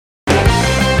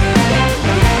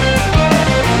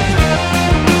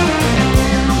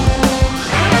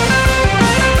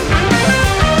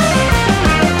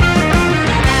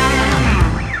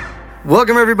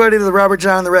Welcome, everybody, to the Robert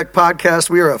John and the Wreck podcast.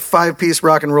 We are a 5-piece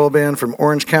rock and roll band from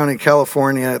Orange County,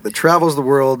 California that travels the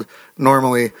world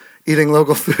normally, eating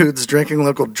local foods, drinking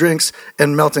local drinks,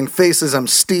 and melting faces. I'm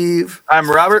Steve. I'm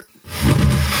Robert.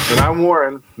 And I'm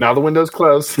Warren. Now the window's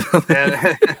closed.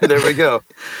 And there we go.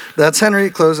 That's Henry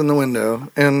closing the window.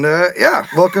 And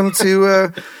welcome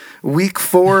to week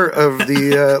 4 of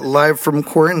the Live from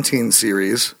Quarantine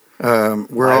series.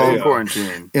 We're all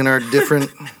quarantine in our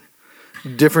different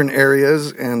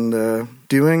areas and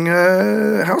doing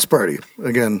a house party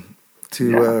again.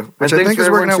 Which I think is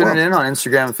working out well. Tuning in on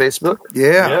Instagram and Facebook.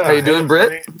 Yeah. How you doing,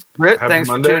 Britt? Britt, thanks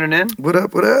for tuning in. What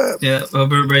up? Yeah,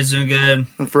 hope everybody's doing good.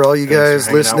 And for all you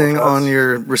guys listening on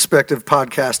your respective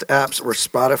podcast apps or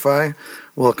Spotify,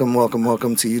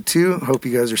 welcome to you too. Hope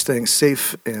you guys are staying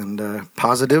safe and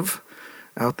positive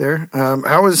out there.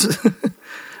 How was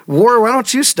War? Why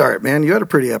don't you start, man? You had a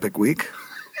pretty epic week.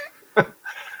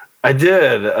 I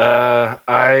did.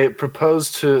 I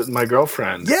proposed to my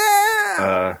girlfriend.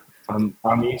 Yeah.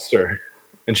 On Easter,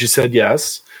 and she said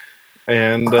yes.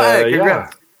 And yeah,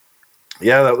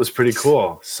 that was pretty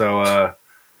cool. So,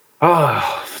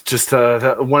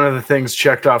 one of the things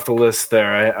checked off the list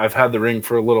there. I've had the ring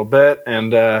for a little bit,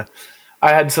 and I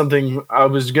had something. I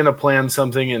was going to plan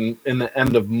something in the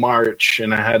end of March,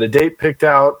 and I had a date picked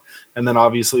out. And then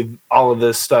obviously all of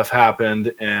this stuff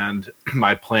happened, and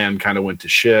my plan kind of went to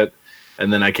shit.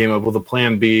 And then I came up with a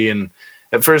plan B, and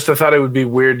at first I thought it would be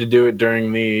weird to do it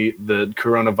during the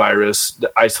coronavirus, the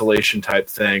isolation type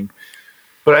thing.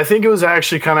 But I think it was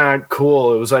actually kind of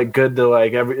cool. It was like good to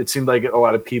it seemed like a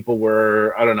lot of people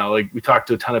were, I don't know, like we talked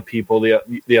to a ton of people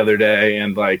the other day,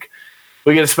 and like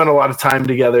we get to spend a lot of time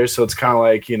together. So it's kind of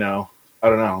like, I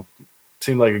don't know,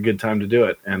 seemed like a good time to do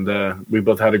it. And we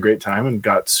both had a great time and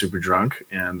got super drunk,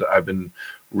 and I've been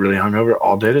really hungover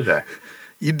all day today.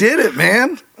 You did it,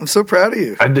 man. I'm so proud of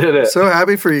you. I did it. So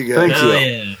happy for you guys.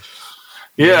 Thank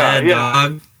you. Yeah.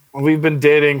 Dog. We've been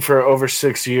dating for over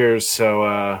 6 years,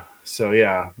 so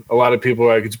yeah. A lot of people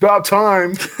are like, it's about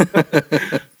time.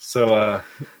 So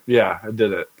I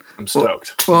did it. I'm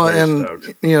stoked. Well, and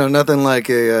stoked. Nothing like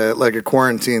a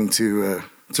quarantine to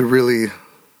really,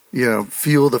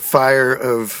 fuel the fire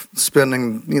of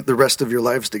spending the rest of your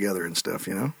lives together and stuff,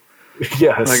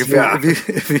 Yes. Like if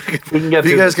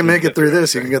you guys can make it through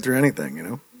this, you can get through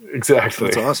anything, Exactly.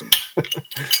 That's awesome.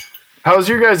 How was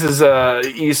your guys'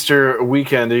 Easter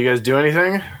weekend? Did you guys do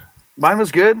anything? Mine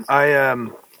was good. I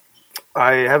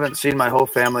haven't seen my whole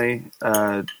family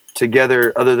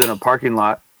together other than a parking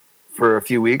lot for a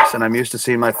few weeks, and I'm used to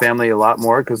seeing my family a lot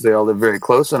more because they all live very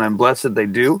close, and I'm blessed that they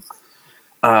do.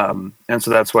 And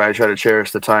so that's why I try to cherish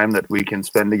the time that we can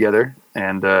spend together.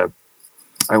 And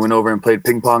I went over and played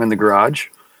ping pong in the garage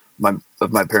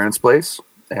of my parents' place,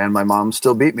 and my mom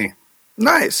still beat me.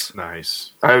 Nice.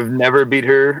 I've never beat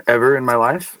her ever in my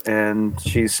life, and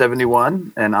she's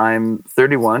 71, and I'm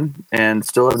 31, and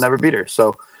still have never beat her.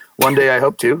 So one day I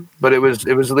hope to, but it was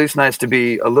at least nice to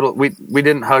be a little. We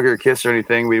didn't hug or kiss or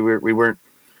anything. We weren't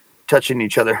touching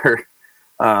each other,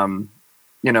 in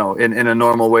a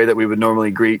normal way that we would normally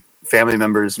greet family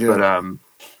members. Yeah. But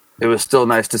it was still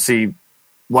nice to see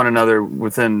one another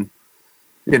within,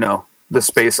 the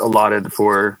space allotted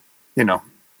for,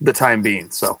 the time being.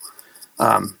 So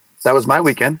that was my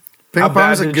weekend. Ping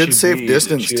pong's a good safe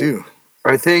distance too.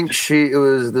 I think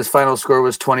this final score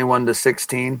was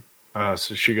 21-16.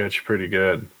 So she got you pretty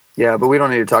good. Yeah, but we don't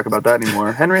need to talk about that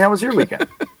anymore. Henry, how was your weekend?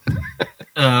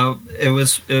 It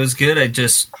was good. I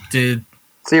just did.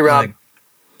 See you, Rob.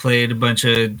 Played a bunch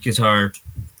of guitar,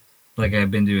 like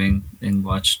I've been doing, and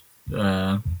watched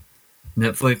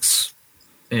Netflix,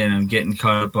 and I'm getting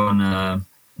caught up on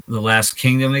The Last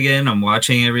Kingdom again. I'm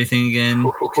watching everything again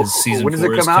because season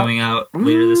 4 is coming out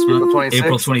later this month,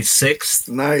 April 26th.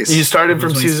 Nice. You started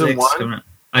from season 1?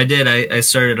 I did. I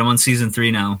started. I'm on season 3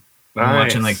 now. Nice. I'm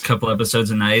watching like a couple episodes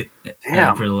a night.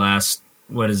 For the last,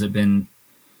 what has it been,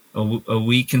 a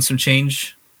week and some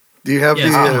change? Do you have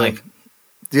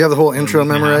do you have the whole intro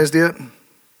memorized yet?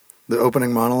 The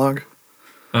opening monologue?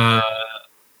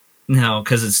 No,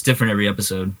 because it's different every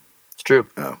episode. It's true.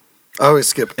 Oh, I always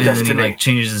skip. And then he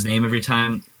changes his name every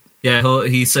time. Yeah,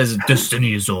 he says,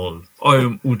 "Destiny is all. I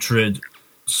am Uhtred,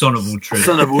 son of Uhtred.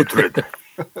 Son of Uhtred.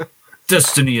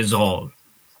 Destiny is all.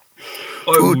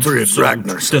 Uhtred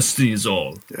Ragnar. Destiny is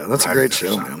all." Yeah, that's a great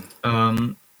show,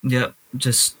 man. Yeah,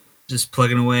 just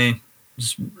plugging away,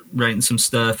 just writing some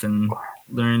stuff and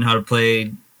learning how to play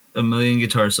a million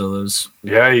guitar solos.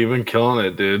 Yeah, you've been killing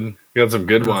it, dude. You got some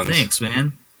good ones. Thanks,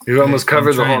 man. You almost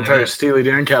covered the whole entire Steely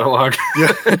Dan catalog.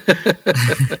 Yeah.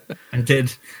 I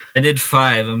did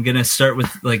 5. I'm gonna start with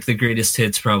like the greatest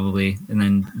hits probably, and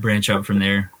then branch out from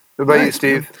there. What about you,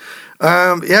 Steve?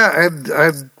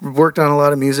 I worked on a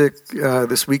lot of music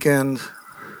this weekend.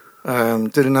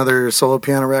 Did another solo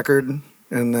piano record,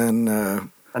 and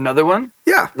then another one.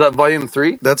 Yeah, is that volume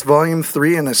 3? That's volume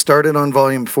 3, and I started on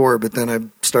volume 4, but then I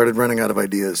started running out of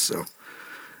ideas. So,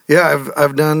 yeah,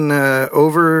 I've done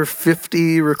over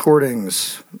 50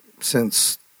 recordings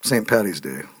since St. Patty's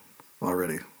Day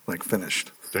already, like finished.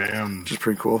 Damn, which is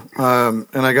pretty cool. And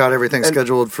I got everything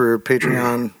scheduled for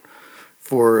Patreon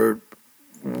for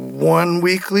one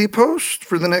weekly post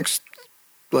for the next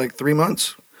like 3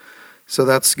 months. So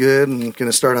that's good. And going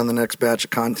to start on the next batch of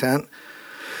content.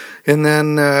 And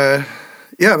then, I've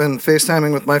been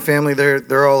FaceTiming with my family.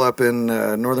 They're all up in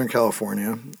Northern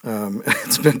California.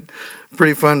 It's been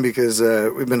pretty fun because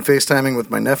we've been FaceTiming with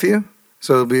my nephew.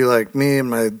 So it'll be like me and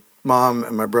my mom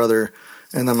and my brother,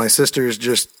 and then my sister's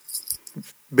just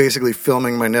basically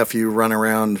filming my nephew run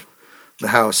around the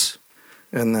house.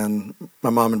 And then my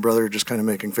mom and brother are just kind of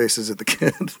making faces at the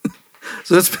kid.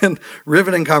 So it's been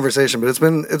riveting conversation, but it's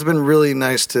been really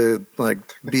nice to like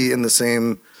be in the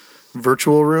same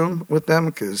virtual room with them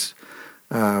because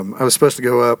I was supposed to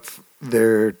go up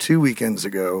there 2 weekends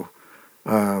ago,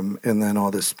 and then all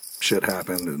this shit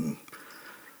happened, and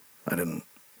I didn't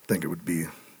think it would be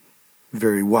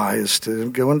very wise to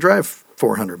go and drive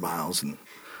 400 miles and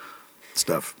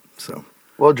stuff. So,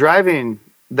 well,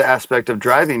 the aspect of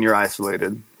driving, you're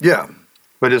isolated. Yeah.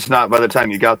 But it's not by the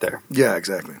time you got there. Yeah,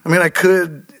 exactly. I mean, I've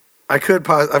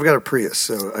got a Prius,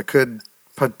 so I could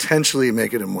potentially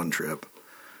make it in one trip,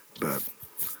 but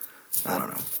I don't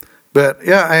know. But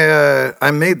yeah,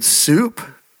 I made soup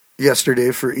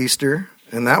yesterday for Easter,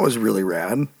 and that was really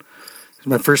rad. It was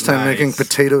my first time making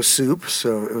potato soup,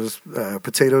 so it was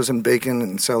potatoes and bacon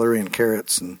and celery and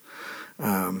carrots, and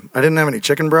I didn't have any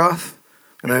chicken broth.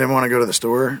 And I didn't want to go to the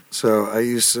store, so I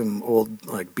used some old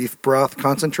like beef broth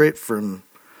concentrate from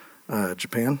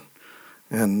Japan,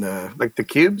 and like the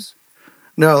cubes.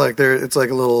 No, like it's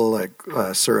like a little like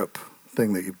syrup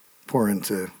thing that you pour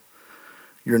into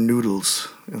your noodles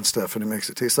and stuff, and it makes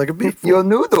it taste like a beef. Your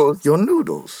noodles,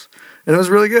 and it was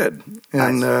really good,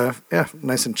 and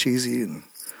nice and cheesy, and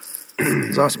it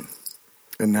was awesome.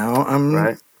 And now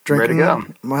I'm drinking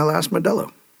my last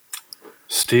Modelo.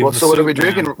 Steve, well, so what are we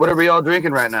drinking? What are we all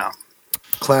drinking right now?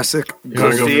 Classic.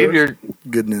 Steve, you're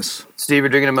goodness. Steve, you're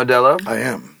drinking a Modelo. I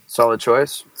am. Solid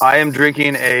choice. I am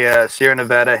drinking a Sierra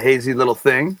Nevada hazy little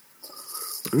thing.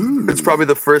 Ooh. It's probably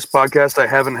the first podcast I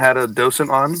haven't had a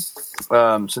docent on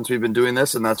since we've been doing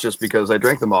this, and that's just because I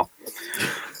drank them all,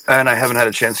 and I haven't had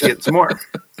a chance to get some more.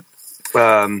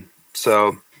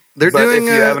 So they're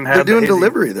doing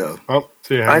delivery though. Oh,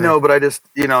 I know, but I just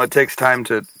it takes time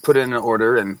to put in an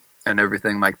order and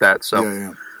everything like that.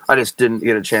 So I just didn't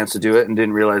get a chance to do it and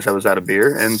didn't realize I was out of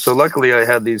beer. And so luckily I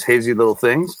had these hazy little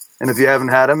things. And if you haven't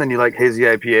had them and you like hazy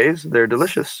IPAs, they're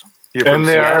delicious. If you're from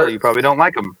Seattle, you probably don't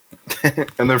like them.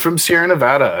 And they're from Sierra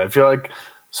Nevada. I feel like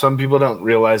some people don't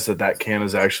realize that can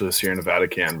is actually a Sierra Nevada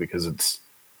can because it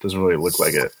doesn't really look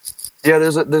like it. Yeah,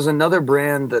 there's another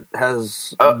brand that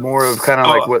has more of kind of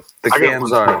like what the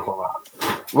cans are.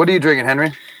 What are you drinking,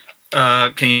 Henry?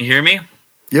 Can you hear me?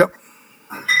 Yep.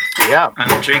 Yeah.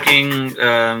 I'm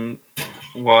drinking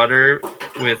water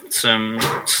with some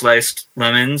sliced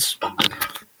lemons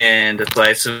and a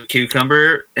slice of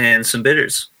cucumber and some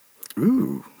bitters.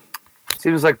 Ooh.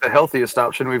 Seems like the healthiest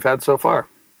option we've had so far.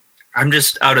 I'm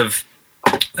just out of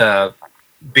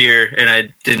beer, and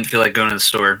I didn't feel like going to the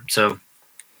store, so...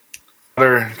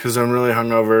 Water, because I'm really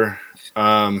hungover.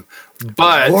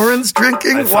 But... Warren's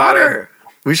drinking water!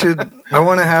 We should. I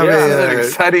want to have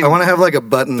I want to have like a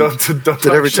button that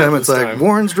every time it's like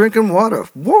Warren's drinking water.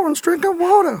 Warren's drinking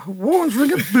water. Warren's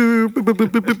drinking boo boo boo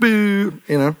boo boo boo.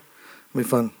 It'll be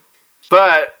fun.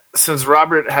 But since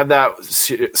Robert had that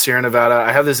Sierra Nevada,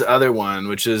 I have this other one,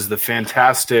 which is the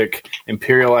fantastic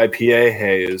Imperial IPA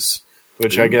haze,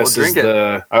 which I guess is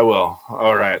the. I will.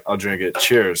 All right, I'll drink it.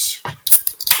 Cheers.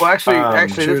 Well, actually,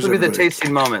 this will be the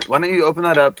tasting moment. Why don't you open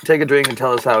that up, take a drink, and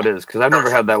tell us how it is? Because I've never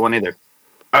had that one either.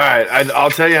 All right,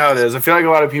 I'll tell you how it is. I feel like a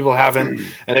lot of people haven't.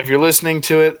 And if you're listening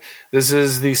to it, this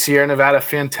is the Sierra Nevada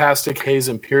Fantastic Haze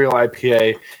Imperial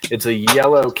IPA. It's a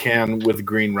yellow can with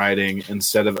green writing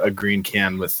instead of a green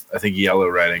can with, I think, yellow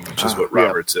writing, which is what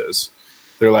Robert's is.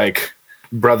 They're like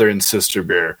brother and sister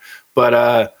beer. But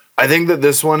I think that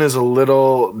this one is a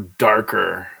little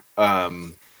darker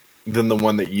than the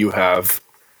one that you have.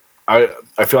 I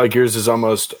feel like yours is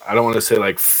almost, I don't want to say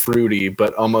like fruity,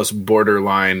 but almost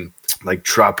borderline like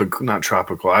not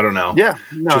tropical. I don't know. Yeah.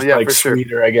 No, just like sweeter,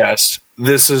 sure. I guess.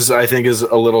 This is, I think, is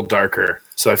a little darker.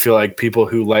 So I feel like people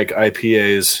who like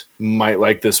IPAs might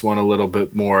like this one a little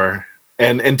bit more.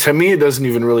 And to me, it doesn't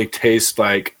even really taste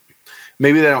like.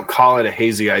 Maybe they don't call it a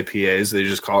hazy IPAs; they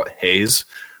just call it haze.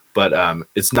 But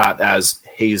it's not as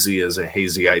hazy as a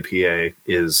hazy IPA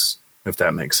is, if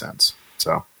that makes sense.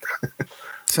 So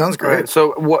sounds great. Right,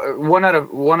 so 1 out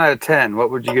of 10,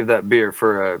 what would you give that beer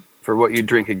for what you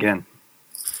drink again?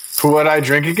 For what I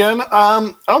drink again,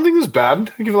 I don't think it's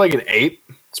bad. I give it like an 8.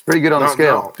 It's pretty good on the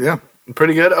scale. No. Yeah,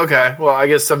 pretty good. Okay, well, I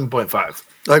guess 7.5.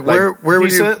 Like where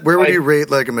would you rate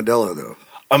like a Modelo though?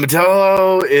 A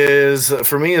Modelo is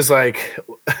for me is like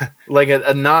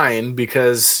a 9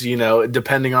 because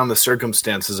depending on the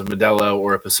circumstances, a Modelo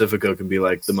or a Pacifico can be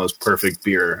like the most perfect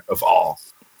beer of all.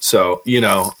 So yeah,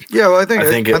 well, I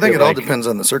think it all depends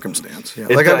on the circumstance. Yeah,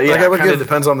 it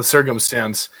depends on the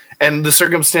circumstance, and the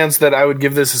circumstance that I would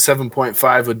give this a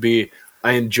 7.5 would be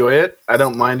I enjoy it. I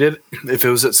don't mind it. If it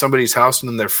was at somebody's house and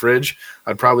in their fridge,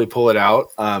 I'd probably pull it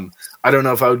out. I don't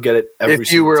know if I would get it every single time.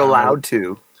 If you were allowed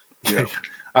to. Yeah.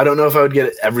 I don't know if I would get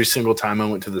it every single time I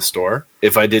went to the store.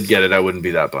 If I did get it, I wouldn't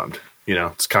be that bummed.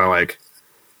 It's kind of like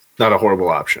not a horrible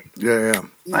option. Yeah.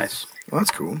 Nice. Well,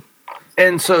 that's cool.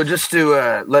 And so just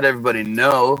to let everybody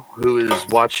know who is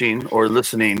watching or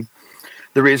listening,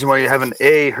 the reason why you haven't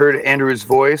heard Andrew's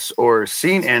voice or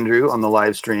seen Andrew on the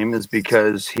live stream is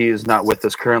because he is not with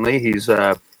us currently. He's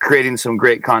creating some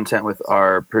great content with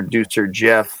our producer,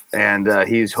 Jeff, and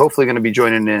he's hopefully going to be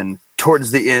joining in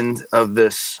towards the end of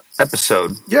this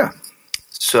episode. Yeah.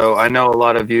 So I know a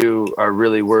lot of you are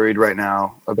really worried right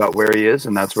now about where he is,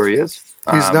 and that's where he is.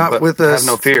 He's not with us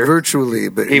virtually,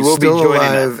 but he's will still be joining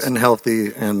alive us. And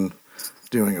healthy and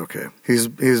doing okay. He's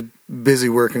busy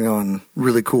working on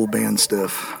really cool band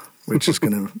stuff, which is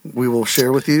we will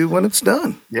share with you when it's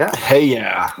done. Yeah. Hey,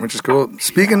 yeah. Which is cool.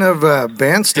 Speaking of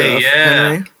band stuff,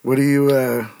 Henry, what do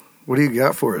you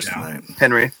got for us tonight?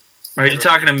 Henry. Are you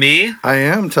talking to me? I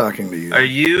am talking to you. Are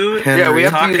you Henry.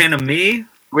 talking to me?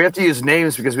 We have to use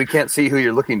names because we can't see who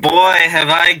you're looking for. Boy, have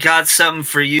I got something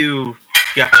for you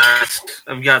guys.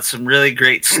 I've got some really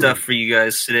great stuff for you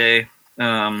guys today.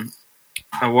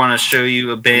 I want to show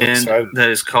you a band that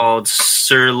is called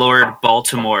Sir Lord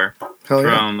Baltimore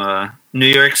from New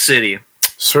York City.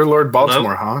 Sir Lord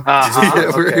Baltimore, huh?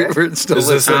 Yeah, we're still Is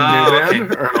this a new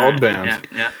band or an old band?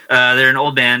 Yeah. They're an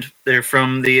old band. They're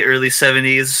from the early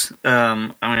 70s.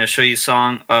 I'm going to show you a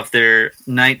song off their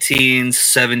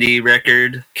 1970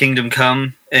 record, Kingdom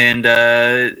Come. And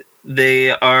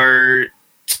they are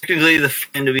technically the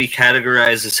band to be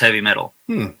categorized as heavy metal.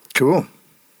 Cool.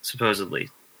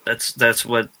 Supposedly. That's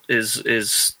what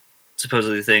is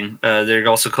supposedly the thing. They're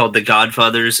also called the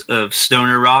Godfathers of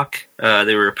Stoner Rock.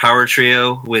 They were a power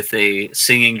trio with a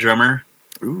singing drummer.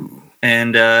 Ooh.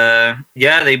 And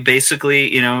they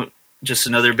basically, just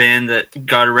another band that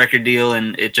got a record deal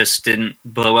and it just didn't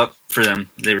blow up for them.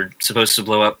 They were supposed to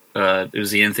blow up. It was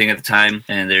the in thing at the time,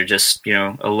 and they're just,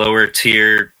 a lower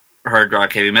tier hard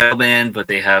rock heavy metal band, but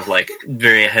they have like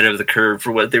very ahead of the curve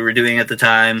for what they were doing at the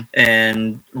time,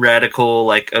 and radical,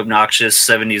 like obnoxious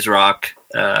 70s rock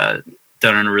done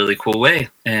in a really cool way.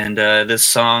 And this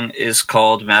song is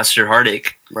called Master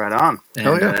Heartache. Right on. And,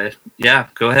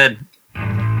 go ahead.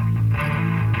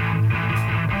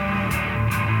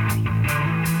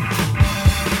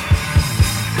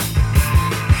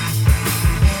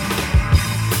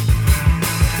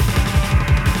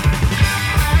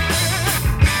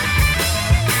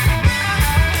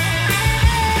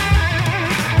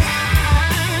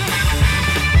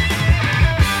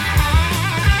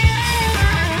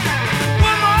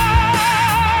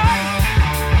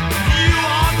 You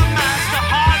are the master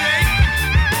heartache,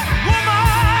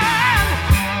 woman.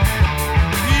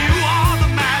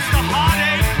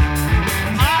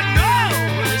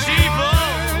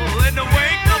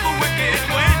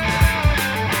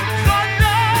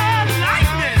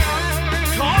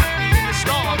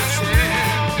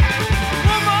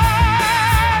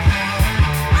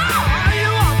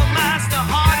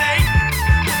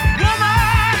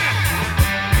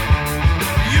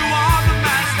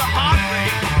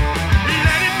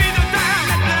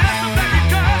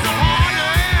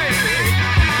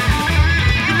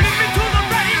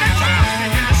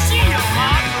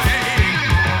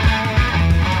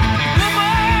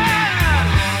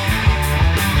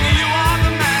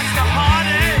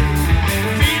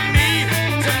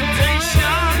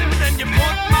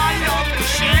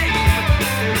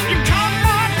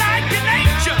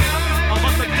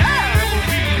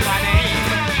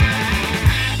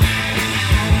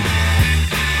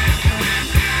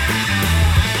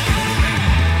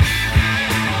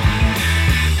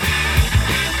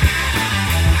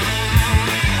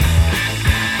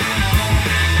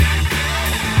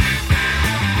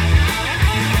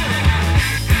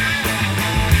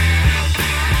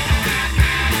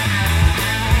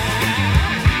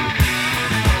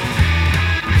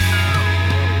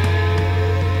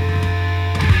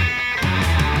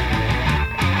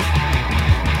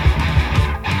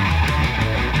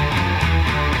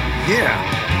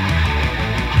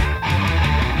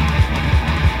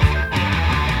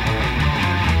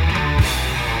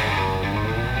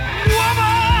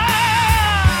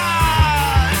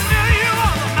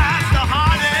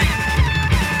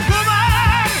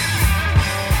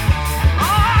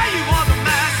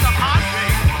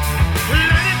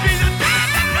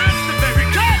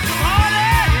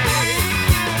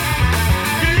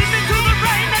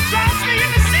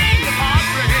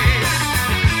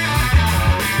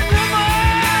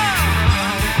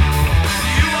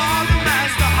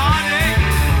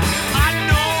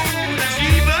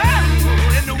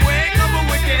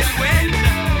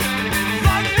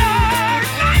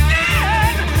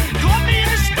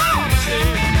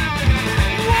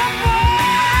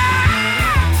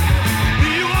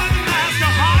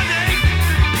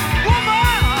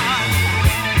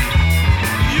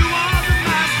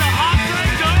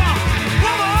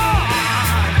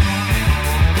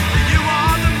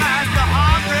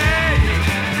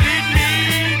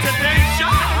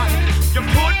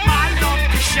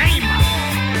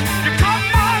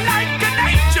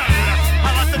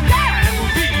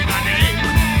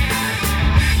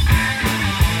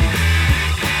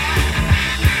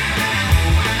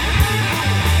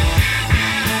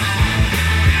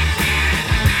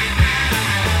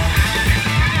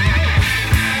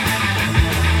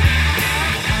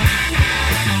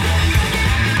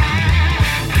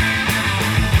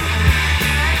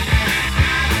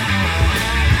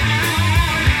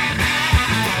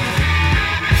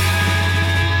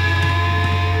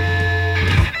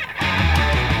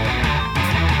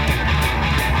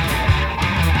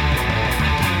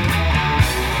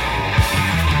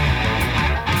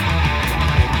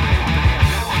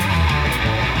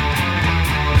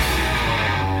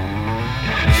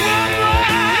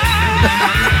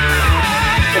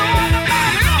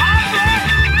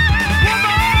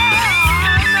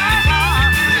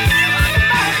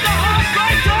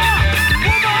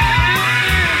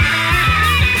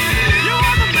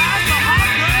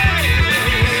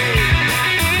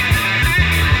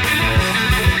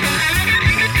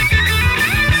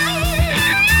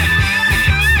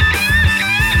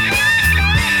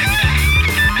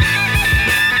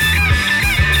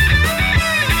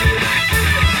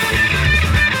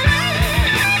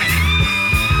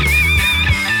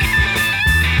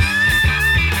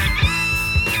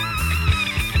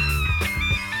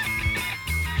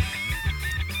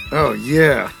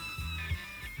 Yeah.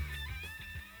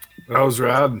 That was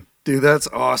rad. Dude, that's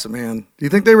awesome, man. Do you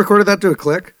think they recorded that to a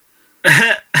click?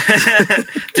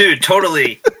 Dude,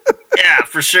 totally. Yeah,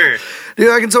 for sure.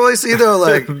 Dude, I can totally see though,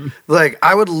 like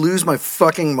I would lose my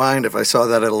fucking mind if I saw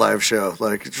that at a live show.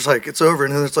 Like it's just like it's over,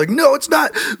 and then it's like, no, it's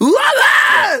not.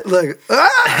 Like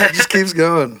it just keeps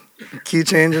going, key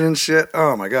changing and shit.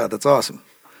 Oh my god, that's awesome.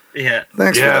 Yeah,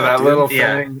 thanks. Yeah, for that dude. little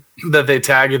thing that they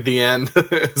tag at the end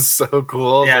is so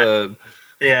cool. Yeah.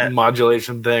 The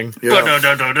modulation thing. Yeah.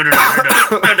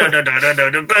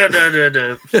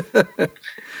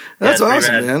 That's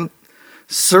awesome, man.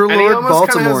 Sir Lord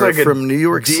Baltimore from New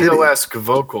York City. Dio-esque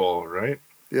vocal, right?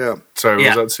 Yeah. Sorry,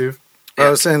 was that Steve? I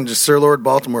was saying just Sir Lord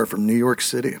Baltimore from New York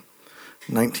City,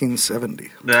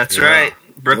 1970. That's right.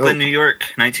 Brooklyn, New York,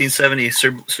 1970.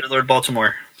 Sir Lord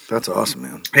Baltimore. That's awesome,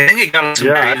 man. I think it got some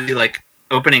crazy like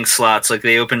opening slots. Like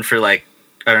they opened for like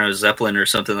I don't know Zeppelin or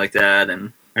something like that,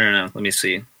 and I don't know. Let me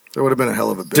see. That would have been a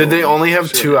hell of a bill. Did they only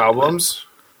have 2 albums?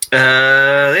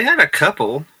 They had a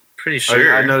couple. Pretty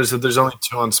sure. I noticed that there's only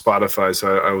 2 on Spotify,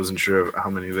 so I wasn't sure of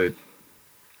how many they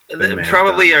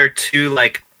probably are 2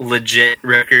 like legit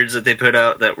records that they put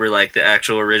out that were like the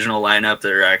actual original lineup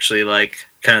that are actually like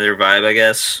kind of their vibe, I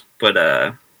guess. But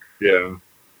yeah,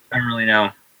 I don't really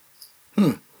know.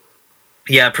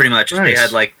 Yeah, pretty much. Nice. They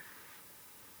had like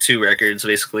 2 records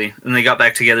basically, and they got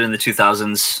back together in the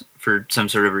 2000s for some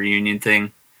sort of reunion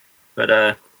thing. But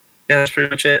yeah, that's pretty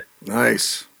much it.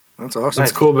 Nice. That's awesome.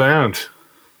 That's a cool band.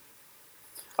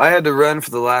 I had to run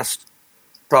for the last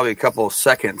probably a couple of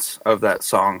seconds of that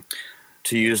song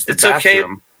to use the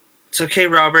bathroom. Okay. It's okay,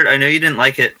 Robert. I know you didn't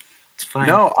like it. It's fine.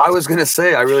 No, I was going to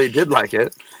say I really did like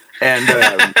it.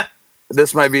 And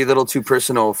this might be a little too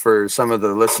personal for some of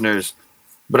the listeners,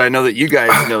 but I know that you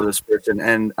guys know this person.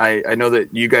 And I know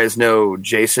that you guys know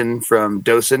Jason from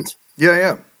Docent.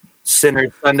 Yeah.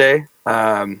 Sinner Sunday,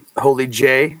 Holy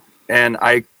J. And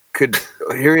I could,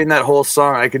 hearing that whole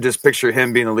song, I could just picture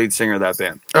him being the lead singer of that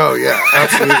band. Oh yeah,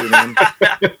 absolutely, man.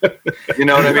 You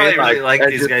know what I mean? I really like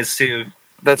these guys too.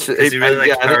 That's I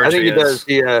think he does.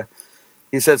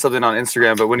 He said something on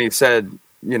Instagram, but when he said,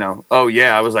 you know, oh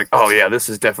yeah, I was like, oh yeah, this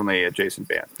is definitely a Jason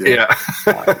band. Yeah.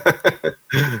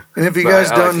 And if you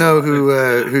guys don't know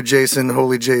who Jason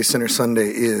Holy J Sinner Sunday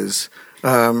is,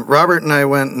 Robert and I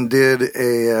went and did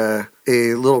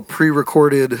a little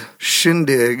pre-recorded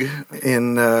shindig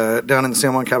in down in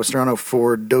San Juan Capistrano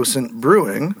for Docent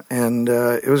Brewing, and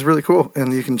it was really cool.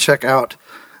 And you can check out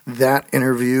that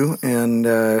interview and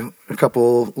a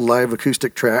couple live recorded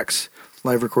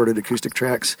acoustic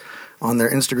tracks on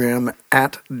their Instagram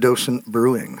at Docent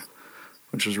Brewing,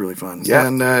 which was really fun. Yeah,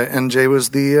 and Jay was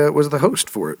the host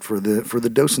for it for the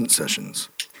Docent sessions.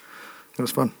 It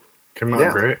was fun. Came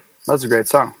out great. That's a great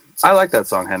song. I like that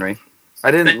song, Henry. I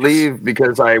didn't leave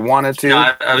because I wanted to.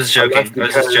 No, I was joking. I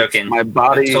was just joking. My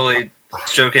body, totally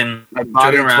joking. My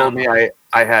body told me I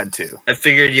had to. I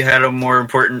figured you had a more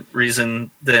important reason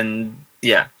than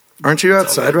Aren't you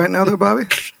outside right now, though, Bobby?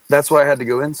 That's why I had to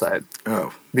go inside.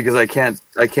 Oh, because I can't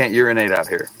urinate out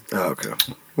here. Oh, okay.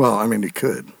 Well, I mean, you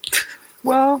could.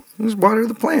 Well, just water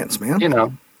the plants, man. You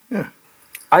know. Yeah.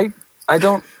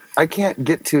 I can't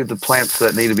get to the plants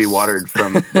that need to be watered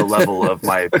from the level of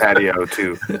my patio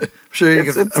to. I'm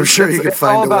sure you can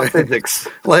find a way. All about physics.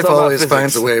 Life always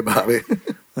finds a way, Bobby.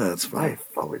 That's fine.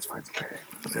 Life always finds a way.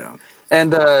 Yeah.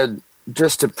 And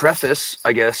just to preface,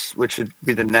 I guess, which should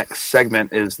be the next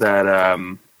segment, is that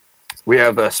we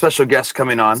have a special guest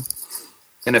coming on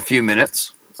in a few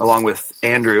minutes, along with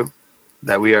Andrew,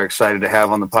 that we are excited to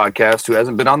have on the podcast, who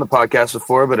hasn't been on the podcast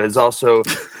before, but has also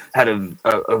had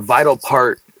a vital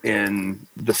part in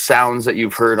the sounds that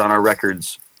you've heard on our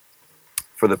records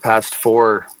for the past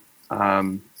 4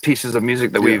 pieces of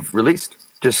music that we've released,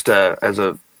 just as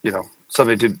a,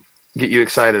 something to get you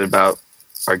excited about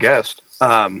our guest.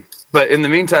 But in the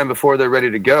meantime, before they're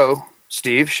ready to go,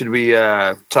 Steve, should we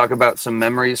talk about some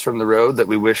memories from the road that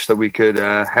we wish that we could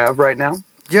have right now?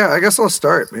 Yeah, I guess I'll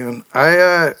start, man.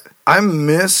 I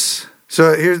miss.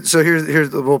 So here's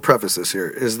we'll preface this here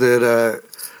is that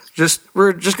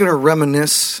we're just gonna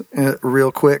reminisce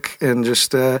real quick and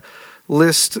just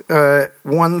list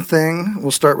one thing.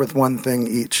 We'll start with one thing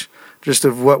each, just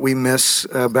of what we miss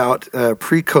about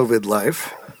pre-COVID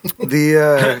life.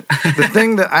 The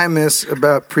thing that I miss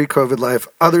about pre-COVID life,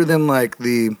 other than like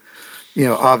the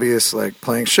obvious like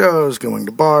playing shows, going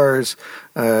to bars,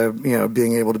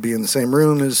 being able to be in the same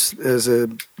room as a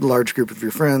large group of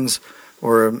your friends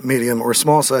or a medium or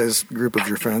small size group of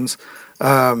your friends.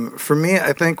 For me,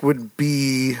 I think would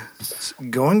be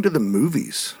going to the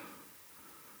movies.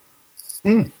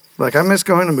 Like I miss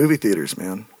going to movie theaters,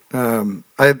 man.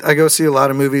 I go see a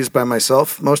lot of movies by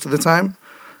myself most of the time,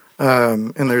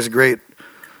 and there's a great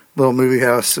little movie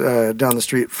house down the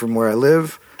street from where I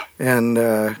live, and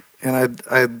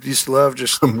I used to love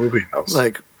just A movie house.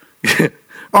 like.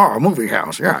 Oh, a movie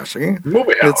house. Yeah, see?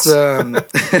 Movie house. It's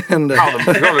and Go down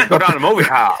to the movie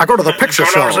house. I go to the picture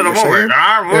show. To the you see? movie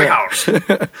Yeah.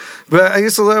 house. But I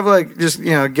used to love like just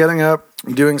getting up,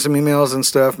 doing some emails and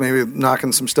stuff, maybe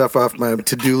knocking some stuff off my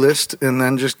to-do list, and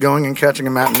then just going and catching a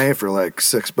matinee for like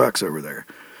 $6 over there,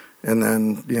 and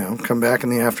then come back in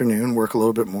the afternoon, work a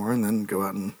little bit more, and then go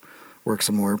out and work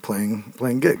some more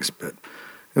playing gigs. But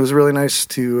it was really nice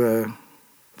to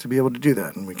be able to do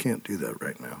that, and we can't do that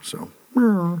right now. So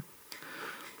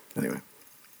anyway,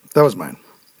 that was mine.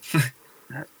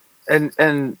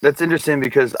 And that's interesting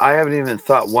because I haven't even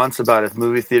thought once about if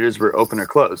movie theaters were open or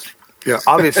closed. Yeah,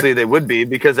 Obviously they would be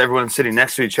because everyone's sitting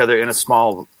next to each other in a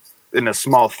small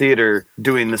theater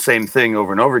doing the same thing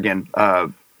over and over again.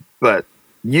 But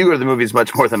you go to the movies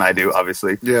much more than I do,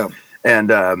 obviously. Yeah,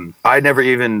 And I never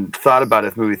even thought about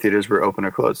if movie theaters were open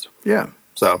or closed. yeah.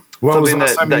 So When was the something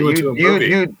last time you went to a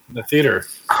movie in the theater?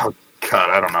 oh God,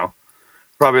 I don't know.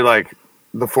 Probably like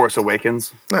The Force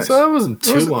Awakens. Nice. So that wasn't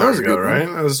too That long was a ago, good one. right?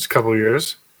 That was a couple of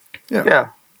years. Yeah.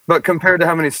 But compared to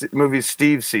how many movies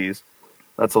Steve sees,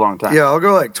 that's a long time. Yeah, I'll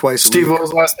go like twice. Steve, a week. what was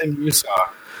the last thing you saw?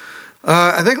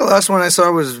 I think the last one I saw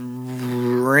was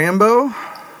Rambo,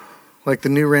 like the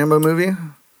new Rambo movie.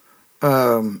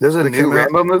 There's a that new came out-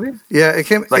 Rambo movie? Yeah, it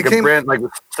came Like it a came, brand, like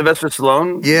Sylvester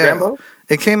Stallone Yeah. Rambo?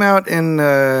 It came out in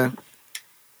I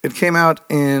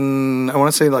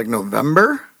want to say like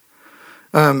November.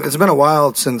 It's been a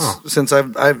while since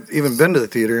I've even been to the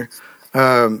theater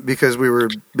because we were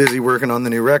busy working on the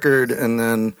new record and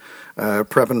then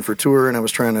prepping for tour, and I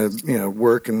was trying to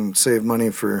work and save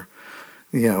money for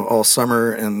all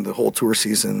summer and the whole tour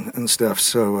season and stuff.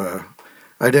 So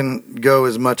I didn't go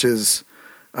as much as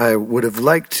I would have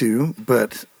liked to,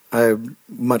 but I'd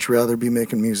much rather be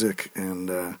making music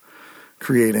and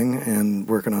creating and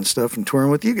working on stuff and touring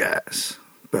with you guys.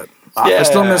 But I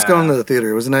still miss going to the theater.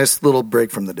 It was a nice little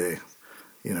break from the day.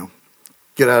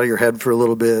 Get out of your head for a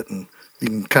little bit, and you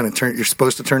can kind of you're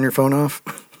supposed to turn your phone off.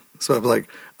 So I'm like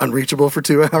unreachable for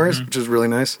 2 hours, which is really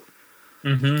nice.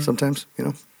 Sometimes,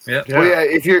 Yeah. Well, yeah,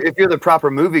 if you're the proper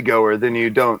moviegoer, then you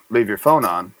don't leave your phone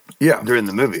on Yeah. during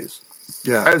the movies.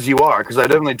 Yeah. As you are, because I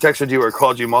definitely texted you or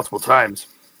called you multiple times,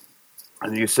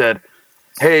 and you said,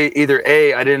 "Hey, either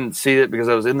A, I didn't see it because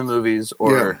I was in the movies,"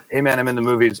 or "Hey, man, I'm in the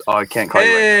movies. Oh, I can't call you."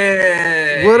 Right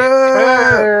Hey! What up?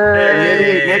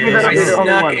 Maybe that'll I be the only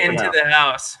snuck one for into now. the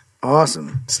house.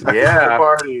 Awesome. now. Yeah.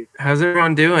 Party. How's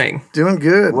everyone doing? Doing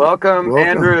good. Welcome,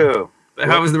 Andrew.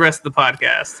 How was the rest of the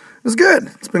podcast? It was good.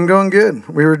 It's been going good.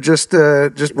 We were just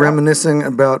reminiscing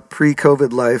about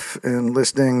pre-COVID life and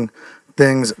listing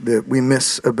things that we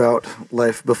miss about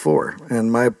life before.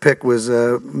 And my pick was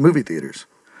movie theaters.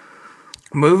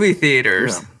 Movie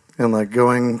theaters. Yeah. And like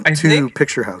going to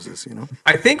picture houses,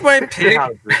 I think my pick,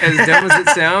 as dumb as it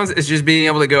sounds, is just being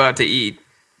able to go out to eat.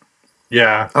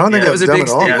 Yeah. I don't think That that was a dumb big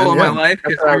at all. staple in my Yeah. life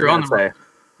because That's what I we was were gonna say.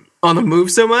 on the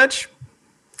move so much.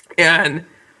 And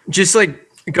just like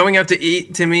going out to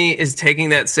eat to me is taking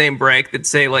that same break that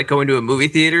say like going to a movie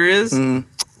theater is,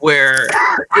 where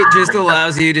it just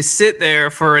allows you to sit there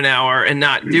for an hour and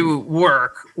not do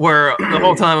work, where the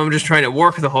whole time I'm just trying to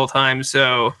work the whole time.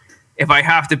 So if I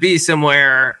have to be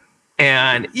somewhere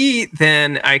and eat,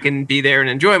 then I can be there and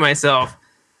enjoy myself.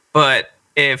 But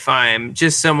if I'm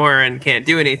just somewhere and can't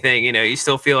do anything, you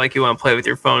still feel like you want to play with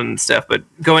your phone and stuff. But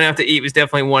going out to eat was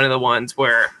definitely one of the ones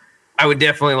where I would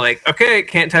definitely like, okay,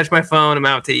 can't touch my phone. I'm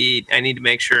out to eat. I need to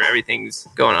make sure everything's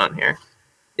going on here.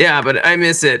 Yeah, but I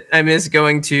miss it. I miss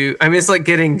like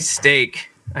getting steak.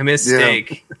 I miss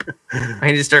steak. I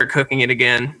need to start cooking it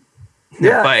again.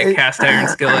 Yeah. Buy a cast iron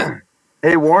skillet.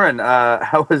 Hey, Warren,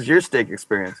 how was your steak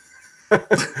experience?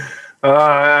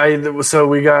 So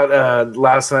we got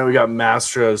last night we got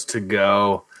Mastro's to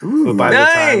go. But by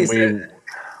Nice.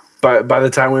 the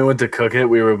time we went to cook it,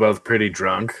 we were both pretty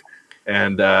drunk.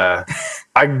 And I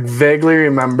vaguely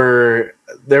remember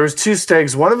there was 2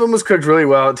 steaks. One of them was cooked really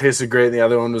well. It tasted great. And the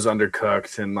other one was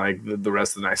undercooked. And like the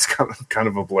rest of the night's kind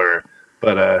of a blur.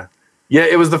 But yeah,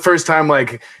 it was the first time.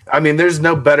 Like, I mean, there's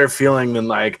no better feeling than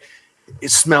like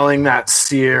smelling that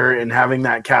sear and having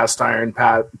that cast iron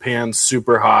pan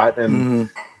super hot. And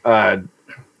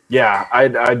yeah,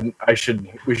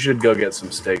 we should go get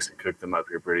some steaks and cook them up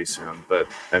here pretty soon. But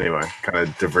anyway, kind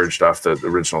of diverged off the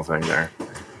original thing there.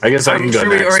 I guess I can I'm go sure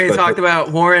next. we already but- talked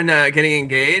about Warren getting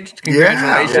engaged.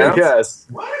 Congratulations. Yeah. Yes.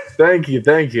 Thank you.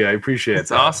 I appreciate It's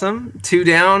that. awesome. 2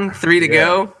 down, 3 to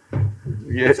go.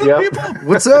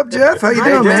 What's up, Jeff? How you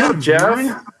doing, man?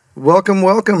 Jeff? Welcome,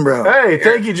 bro. Hey,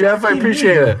 thank you, Jeff. I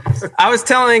appreciate it. I was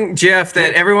telling Jeff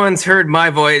that everyone's heard my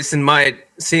voice and might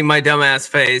see my dumbass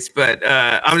face, but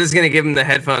I'm just going to give him the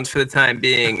headphones for the time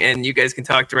being, and you guys can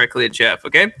talk directly to Jeff,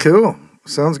 okay? Cool.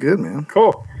 Sounds good, man.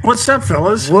 Cool. What's up,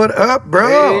 fellas? What up,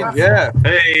 bro? Hey, Jeff.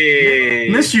 Hey,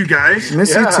 Miss you guys.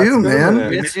 Miss you too,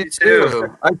 man. Miss you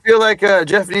too. I feel like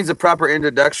Jeff needs a proper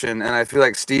introduction, and I feel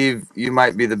like Steve, you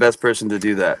might be the best person to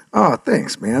do that. Oh,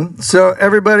 thanks, man. So,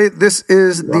 everybody, this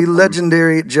is the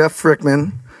legendary Jeff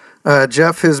Frickman.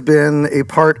 Jeff has been a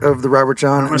part of the Robert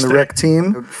John and the Rec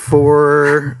team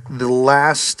for the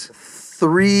last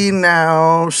 3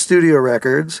 now studio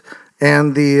records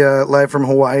and the Live from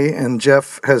Hawaii. And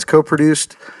Jeff has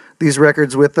co-produced these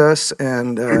records with us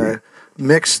and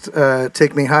mixed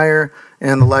Take Me Higher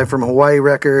and the Live from Hawaii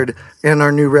record and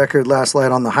our new record, Last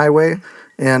Light on the Highway.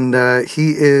 And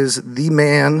he is the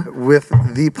man with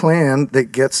the plan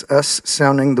that gets us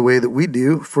sounding the way that we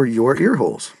do for your ear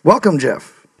holes. Welcome,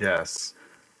 Jeff. Yes.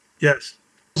 Yes.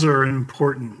 Those are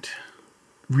important.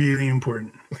 Really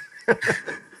important.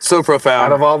 So profound.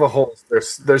 Out of all the holes,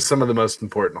 there's some of the most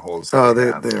important holes. Oh, they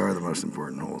are the most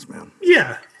important holes, man.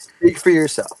 Yeah. Speak for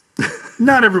yourself.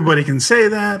 Not everybody can say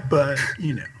that, but,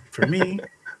 for me,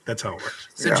 that's how it works.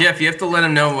 So, Jeff, you have to let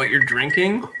him know what you're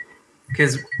drinking,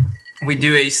 because we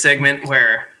do a segment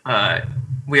where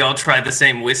we all try the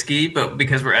same whiskey, but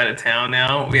because we're out of town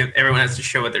now, everyone has to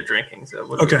show what they're drinking. So,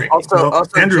 what are we Okay. drinking?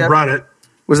 Also, Andrew Jeff, brought it.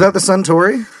 Was that the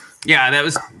Suntory? Yeah, that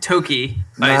was Toki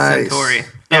by Nice. Suntory.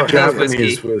 Oh, Japanese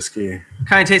Japanese whiskey. whiskey.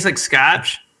 Kind of tastes like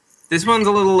scotch. This one's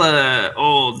a little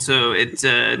old, so it's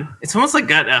almost like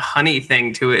got a honey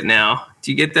thing to it now.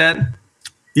 Do you get that?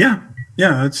 Yeah.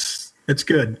 Yeah, it's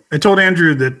good. I told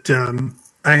Andrew that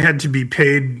I had to be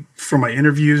paid for my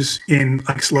interviews in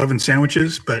Ike's Love and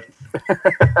Sandwiches, but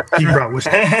he brought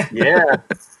whiskey. Yeah.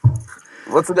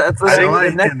 That's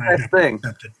the next best thing.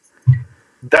 Accepted.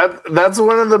 That's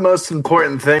one of the most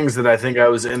important things that I think I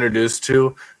was introduced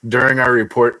to during our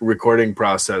recording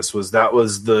process.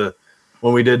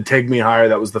 When we did Take Me Higher,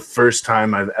 that was the first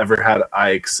time I've ever had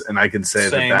Ike's, and I can say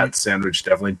that sandwich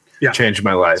definitely changed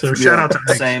my life. So shout out to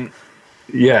Ike's. same.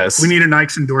 Yes. We need an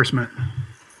Ike's endorsement.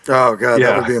 Oh, God, Yeah.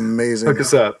 that would be amazing. Hook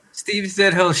us up. Steve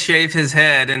said he'll shave his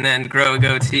head and then grow a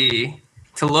goatee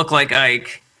to look like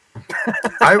Ike.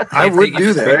 I would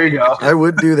do that. There you go. I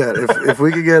would do that. If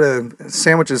we could get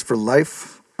sandwiches for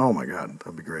life, oh, my God,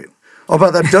 that'd be great. Oh,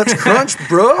 about that Dutch Crunch,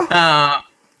 bro? God,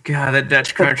 that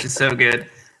Dutch Crunch is so good.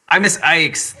 I miss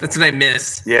Ike's. That's what I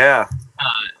miss. Yeah.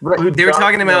 They were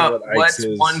talking about Ike's what's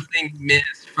is. one thing you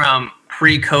missed from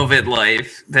pre-COVID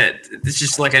life that it's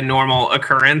just like a normal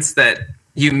occurrence that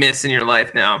you miss in your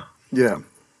life now. Yeah.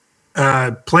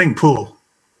 Playing pool.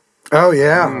 Oh,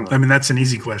 yeah. I mean, that's an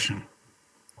easy question.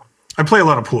 I play a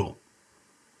lot of pool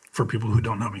for people who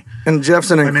don't know me. And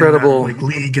Jeff's an I'm in, incredible... like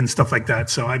league and stuff like that.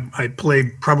 So I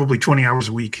play probably 20 hours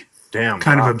a week. Damn.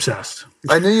 Kind of obsessed.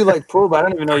 I knew you liked pool, but I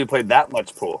didn't even know you played that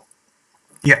much pool.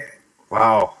 Yeah.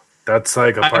 Wow. That's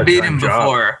like a I part-time beat him job.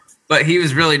 before, but he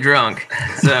was really drunk.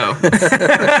 So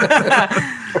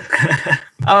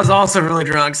I was also really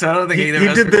drunk. So I don't think He either of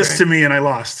us did were this to drunk. me and I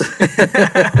lost.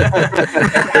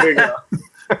 There you go.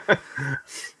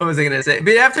 What was I going to say?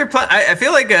 But after I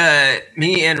feel like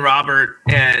me and Robert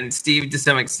and Steve to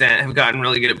some extent have gotten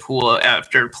really good at pool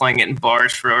after playing it in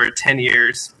bars for over 10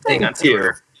 years, being on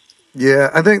tour. Yeah,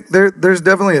 I think there's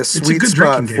definitely a a sweet good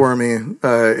spot drinking for me.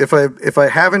 If I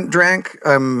haven't drank,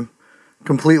 I'm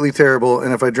completely terrible,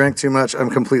 and if I drank too much, I'm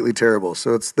completely terrible.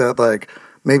 So it's that like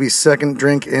maybe second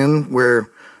drink in where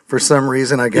for some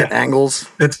reason I get angles.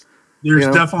 There's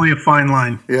definitely a fine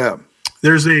line. Yeah.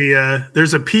 There's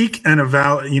a peak and a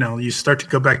valley. You start to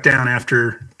go back down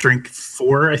after drink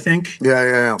 4, I think.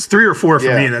 Yeah. It's 3 or 4 for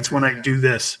Yeah. me. That's when I do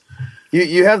this.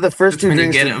 You have the first That's two when you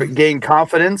drinks get to 'em. gain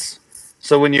confidence.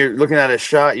 So when you're looking at a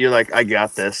shot, you're like, I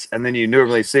got this. And then you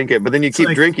normally sink it. But then you keep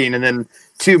like- drinking, and then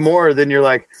 2 more, then you're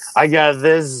like, I got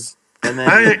this. And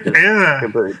then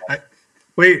completely.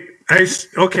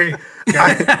 Okay.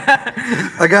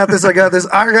 I got this. I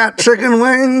got chicken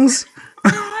wings.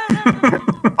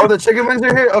 Oh, the chicken wings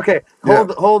are here? Okay.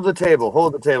 Hold the table.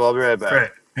 Hold the table. I'll be right back.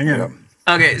 Right. Hang on.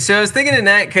 Okay, so I was thinking of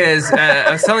that because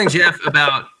I was telling Jeff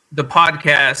about the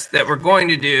podcast that we're going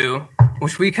to do,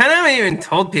 which we kind of haven't even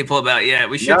told people about yet.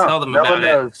 We should tell them no about one it.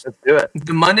 knows. Let's do it.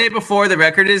 The Monday before the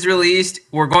record is released,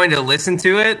 we're going to listen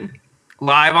to it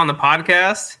live on the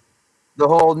podcast. The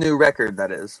whole new record,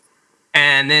 that is.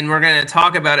 And then we're going to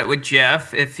talk about it with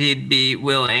Jeff if he'd be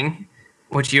willing,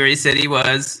 which he already said he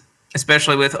was,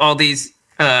 especially with all these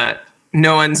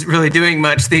no one's really doing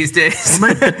much these days.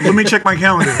 Let me check my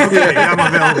calendar. Okay, yeah,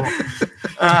 I'm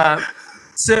available.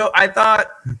 So I thought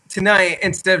tonight,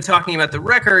 instead of talking about the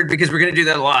record, because we're going to do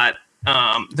that a lot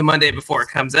the Monday before it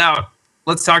comes out,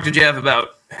 let's talk to Jeff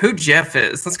about who Jeff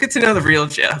is. Let's get to know the real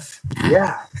Jeff.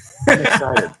 Yeah, I'm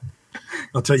excited.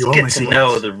 I'll tell you all my Get to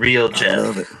know the real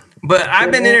Jeff. But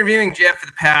I've been interviewing Jeff for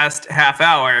the past half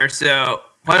hour, so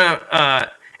why don't...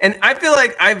 and I feel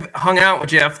like I've hung out with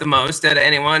Jeff the most out of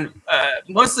anyone,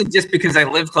 mostly just because I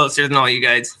live closer than all you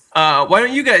guys. Why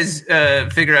don't you guys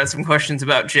figure out some questions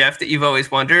about Jeff that you've always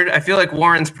wondered? I feel like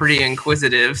Warren's pretty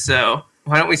inquisitive, so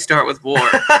why don't we start with Warren?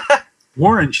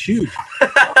 Warren, shoot.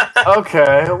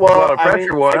 Okay, well, That's a lot of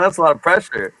pressure, Warren. That's a lot of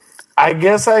pressure. I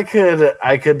guess I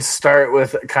could start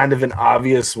with kind of an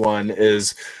obvious one.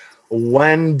 Is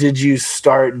when did you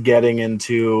start getting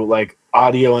into like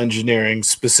audio engineering,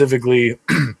 specifically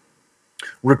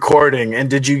recording? And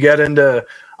did you get into,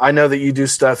 I know that you do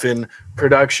stuff in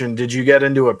production, did you get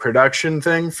into a production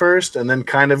thing first and then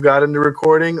kind of got into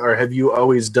recording, or have you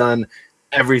always done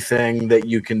everything that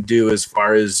you can do as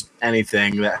far as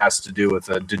anything that has to do with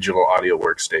a digital audio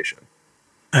workstation?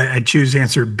 I choose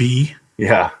answer B.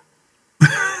 Yeah.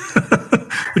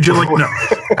 Would you like? No,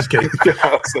 just kidding.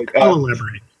 I was like, I'll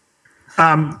elaborate.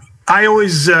 I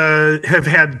always have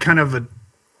had kind of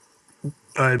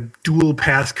a dual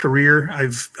path career.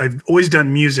 I've always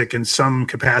done music in some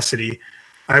capacity.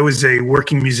 I was a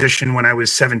working musician when I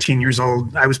was 17 years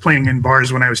old. I was playing in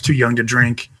bars when I was too young to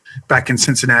drink back in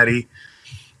Cincinnati,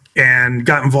 and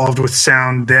got involved with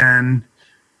sound then,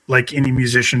 like any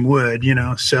musician would, you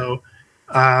know. So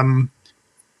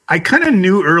I kind of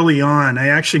knew early on. I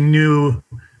actually knew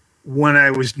when I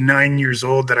was 9 years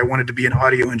old that I wanted to be an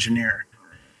audio engineer.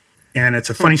 And it's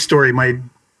a funny story.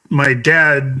 My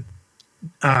dad,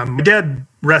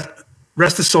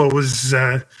 rest his soul, was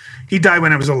he died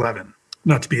when I was 11.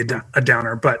 Not to be a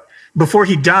downer, but before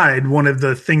he died, one of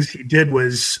the things he did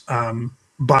was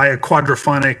buy a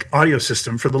quadraphonic audio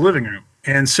system for the living room.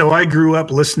 And so I grew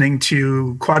up listening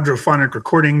to quadraphonic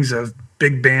recordings of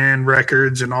big band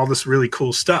records and all this really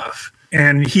cool stuff.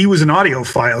 And he was an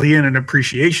audiophile. He had an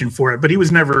appreciation for it, but he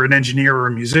was never an engineer or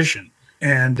a musician.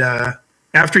 And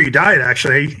after he died,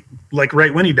 actually, like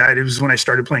right when he died, it was when I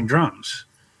started playing drums.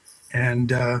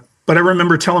 And but I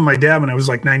remember telling my dad when I was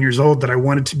like 9 years old that I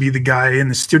wanted to be the guy in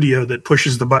the studio that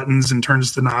pushes the buttons and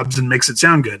turns the knobs and makes it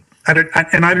sound good. I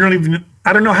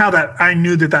don't know how that I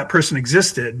knew that person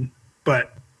existed,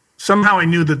 but somehow I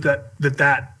knew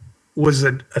that was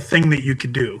a thing that you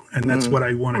could do, and that's what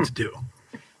I wanted to do.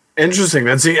 Interesting.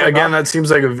 That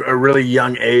seems like a really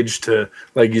young age to,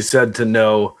 like you said, to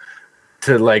know,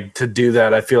 to do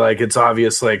that. I feel like it's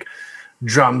obvious, like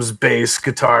drums, bass,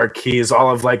 guitar, keys, all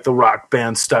of like the rock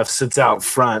band stuff sits out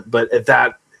front. But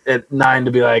at 9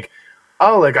 to be like,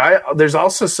 oh, like there's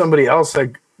also somebody else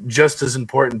like just as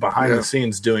important behind the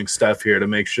scenes doing stuff here to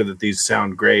make sure that these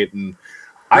sound great. And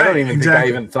I don't even think I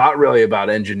even thought really about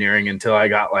engineering until I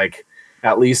got like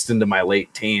at least into my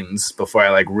late teens before I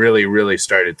like really, really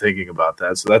started thinking about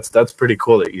that. So that's pretty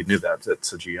cool that you knew that at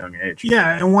such a young age.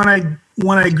 Yeah. And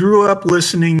when I grew up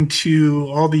listening to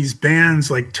all these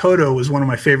bands, like Toto was one of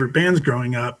my favorite bands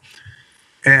growing up,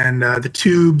 and the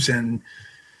Tubes and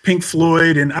Pink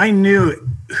Floyd. And I knew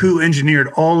who engineered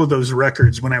all of those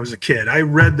records when I was a kid. I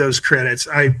read those credits.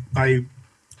 I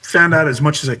found out as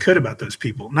much as I could about those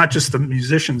people, not just the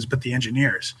musicians, but the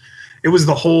engineers. It was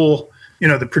the whole,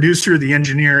 the producer, the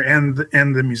engineer, and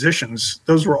the musicians.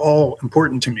 Those were all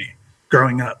important to me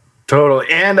growing up.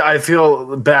 Totally. And I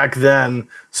feel back then,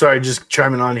 sorry, just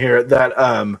chiming on here,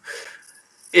 that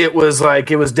it was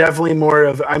definitely more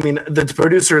of, I mean, the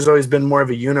producer has always been more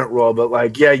of a unit role, but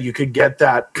like, yeah, you could get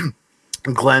that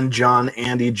Glenn John,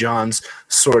 Andy John's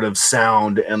sort of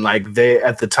sound. And like they,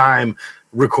 at the time,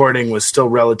 recording was still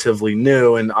relatively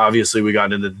new. And obviously we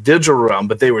got into the digital realm,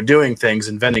 but they were doing things,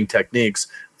 inventing techniques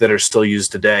that are still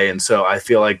used today. And so I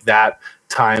feel like that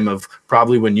time of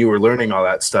probably when you were learning all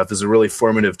that stuff is a really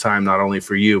formative time, not only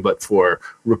for you, but for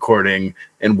recording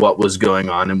and what was going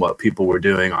on and what people were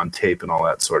doing on tape and all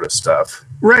that sort of stuff.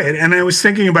 Right. And I was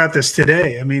thinking about this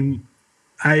today. I mean,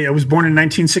 I was born in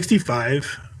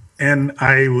 1965 and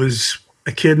I was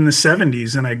a kid in the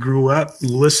 70s, and I grew up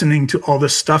listening to all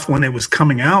this stuff when it was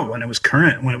coming out, when it was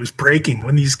current, when it was breaking,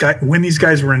 when these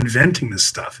guys were inventing this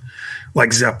stuff,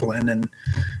 like Zeppelin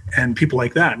and people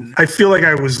like that. And I feel like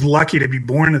I was lucky to be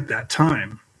born at that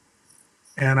time,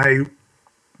 and I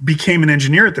became an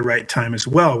engineer at the right time as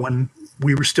well when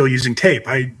we were still using tape.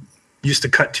 I used to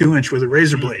cut 2-inch with a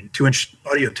razor blade, 2-inch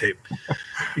audio tape. I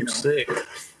used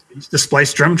to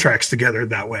splice drum tracks together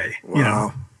that way.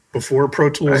 Wow. before Pro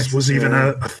Tools was even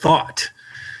a thought.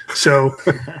 So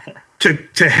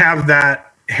to have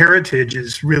that heritage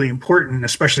is really important,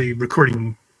 especially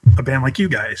recording a band like you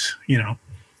guys, you know.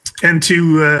 And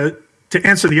to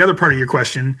answer the other part of your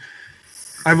question,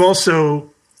 I've also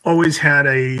always had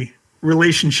a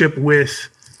relationship with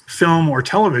film or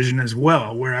television as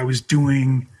well, where I was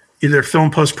doing either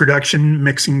film post-production,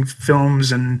 mixing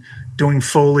films and doing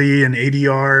Foley and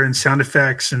ADR and sound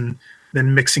effects, and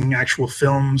then mixing actual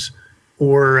films,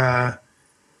 or,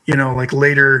 you know, like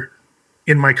later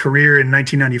in my career in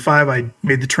 1995, I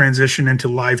made the transition into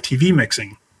live TV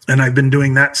mixing, and I've been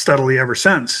doing that steadily ever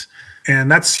since.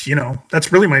 And that's, you know,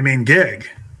 that's really my main gig.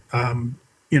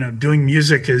 You know, doing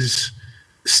music is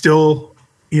still,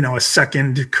 you know, a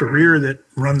second career that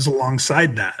runs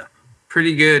alongside that.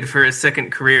 Pretty good for a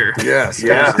second career. Yes.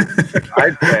 Yeah,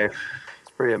 I'd say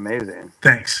it's pretty amazing.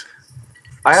 Thanks.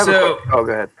 I have So- oh,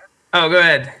 go ahead. Oh, go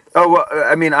ahead. Oh, well,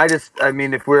 I mean,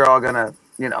 if we're all gonna,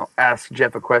 you know, ask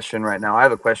Jeff a question right now, I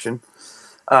have a question.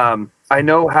 I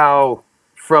know how,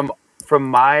 from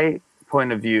my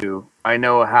point of view, I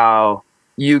know how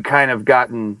you kind of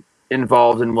gotten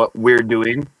involved in what we're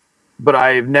doing, but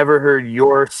I've never heard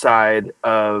your side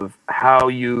of how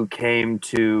you came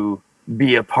to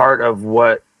be a part of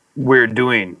what we're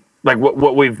doing, like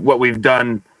what we've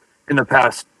done in the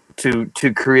past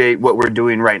to create what we're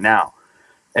doing right now.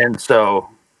 And so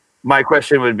my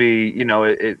question would be, you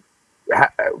know,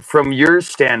 from your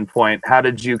standpoint, how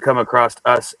did you come across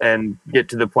us and get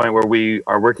to the point where we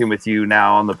are working with you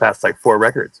now on the past like 4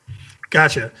 records?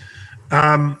 Gotcha.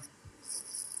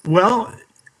 Well,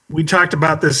 we talked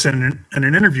about this in an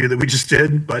interview that we just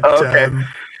did, but I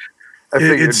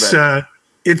figured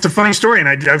it's a funny story, and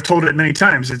I've told it many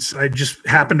times. I just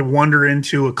happened to wander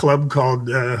into a club called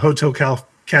Hotel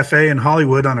Cafe in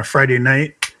Hollywood on a Friday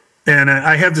night, and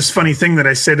I have this funny thing that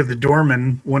I say to the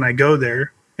doorman when I go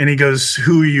there, and he goes,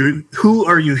 "Who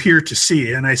are you here to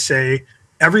see?" And I say,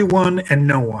 "Everyone and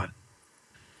no one."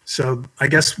 So I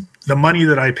guess the money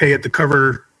that I pay at the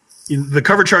cover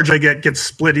charge I get gets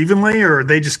split evenly, or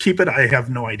they just keep it. I have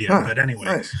no idea. But anyway,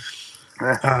 Nice.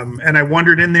 and I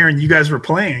wandered in there, and you guys were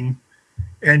playing,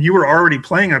 and you were already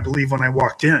playing, I believe, when I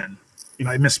walked in. You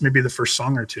know, I missed maybe the first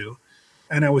song or two,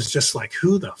 and I was just like,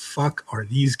 "Who the fuck are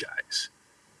these guys,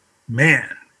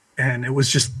 man?" And it was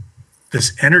just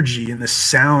this energy and this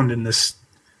sound and this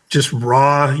just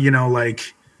raw, you know,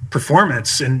 like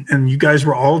performance, and you guys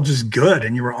were all just good,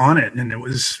 and you were on it, and it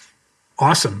was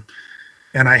awesome.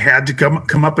 And I had to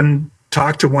come up and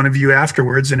talk to one of you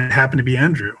afterwards, and it happened to be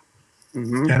Andrew.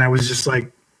 Mm-hmm. And I was just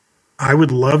like, I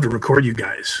would love to record you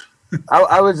guys.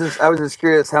 I was just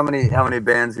curious how many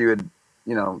bands you would,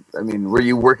 you know, I mean, were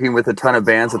you working with a ton of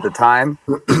bands at the time?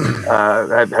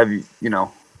 Have you, you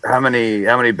know, how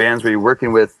many bands were you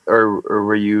working with, or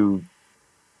were you?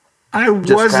 I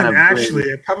wasn't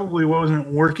actually. I probably wasn't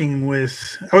working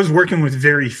with. I was working with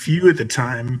very few at the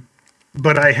time,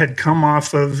 but I had come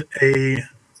off of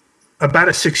about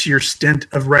a 6-year stint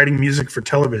of writing music for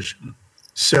television.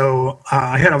 So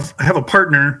I have a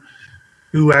partner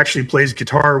who actually plays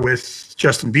guitar with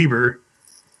Justin Bieber.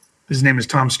 His name is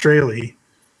Tom Straley.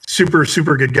 Super,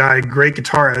 super good guy, great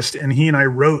guitarist. And he and I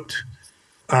wrote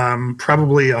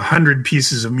probably 100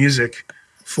 pieces of music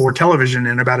for television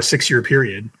in about a 6-year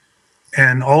period.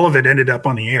 And all of it ended up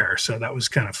on the air. So that was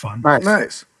kind of fun.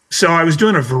 Nice. So I was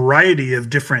doing a variety of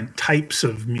different types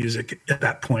of music at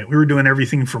that point. We were doing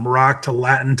everything from rock to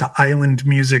Latin to island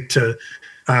music to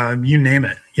you name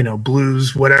it, you know,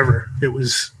 blues, whatever. It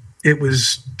was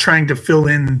trying to fill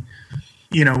in,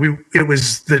 you know, it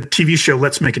was the TV show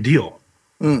Let's Make a Deal.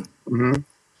 Mm-hmm.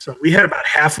 So we had about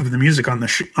half of the music on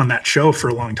on that show for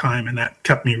a long time, and that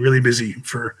kept me really busy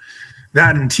for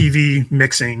that and TV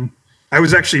mixing. I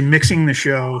was actually mixing the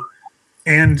show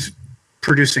and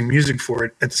producing music for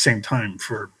it at the same time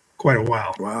for quite a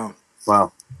while. Wow.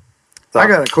 I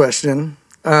got a question.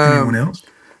 Anyone else?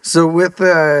 So with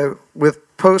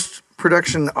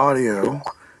post-production audio,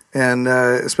 and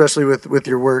especially with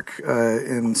your work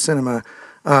in cinema,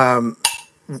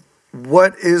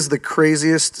 what is the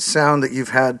craziest sound that you've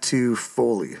had to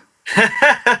Foley?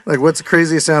 Like, what's the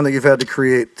craziest sound that you've had to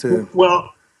create to?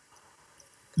 Well,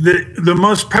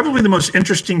 probably the most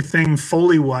interesting thing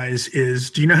Foley-wise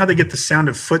is, do you know how they get the sound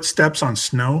of footsteps on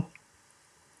snow?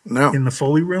 No. In the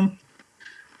Foley room?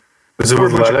 Is it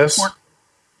with lettuce?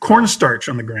 Cornstarch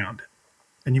on the ground.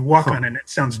 And you walk on it, and it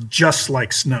sounds just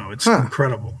like snow. It's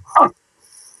incredible.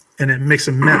 And it makes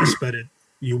a mess, but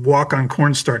you walk on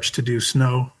cornstarch to do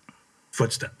snow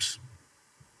footsteps.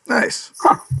 Nice.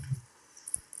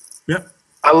 Yep.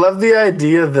 I love the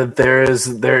idea that there is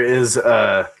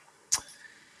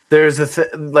there's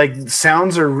like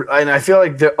sounds are, and I feel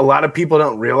like a lot of people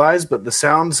don't realize, but the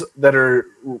sounds that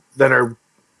are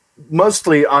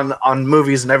mostly on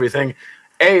movies and everything,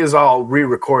 is all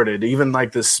re-recorded, even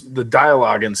like the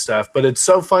dialogue and stuff. But it's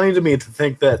so funny to me to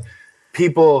think that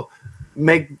people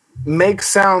make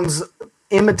sounds,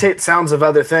 imitate sounds of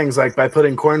other things, like by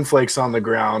putting cornflakes on the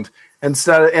ground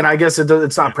instead. And I guess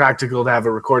it's not practical to have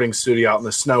a recording studio out in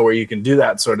the snow where you can do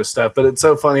that sort of stuff. But it's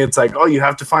so funny. It's like, oh, you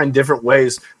have to find different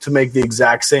ways to make the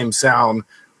exact same sound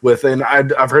with. And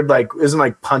I've heard like, isn't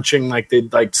like punching, like they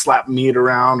like slap meat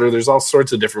around, or there's all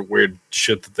sorts of different weird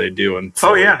shit that they do. And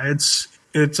oh yeah,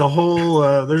 it's a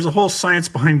whole there's a whole science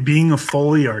behind being a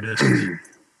Foley artist.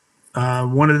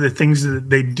 One of the things that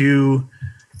they do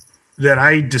that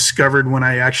I discovered when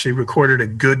I actually recorded a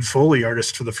good Foley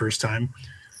artist for the first time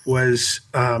was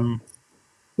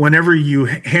whenever you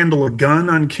handle a gun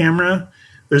on camera,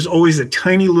 there's always a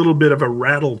tiny little bit of a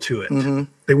rattle to it. Mm-hmm.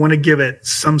 They want to give it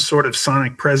some sort of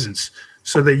sonic presence.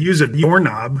 So they use a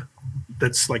doorknob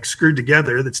that's like screwed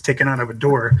together, that's taken out of a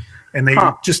door, and they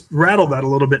just rattle that a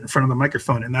little bit in front of the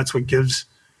microphone, and that's what gives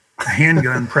a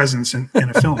handgun presence in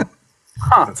a film.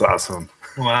 That's awesome.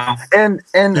 Wow. And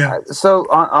so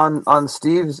on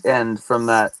Steve's end from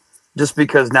that, just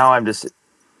because now I'm just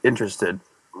interested,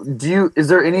 is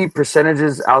there any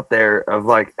percentages out there of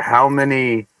like how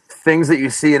many things that you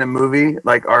see in a movie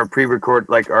like are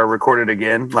are recorded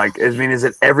again? Like, I mean, is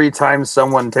it every time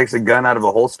someone takes a gun out of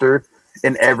a holster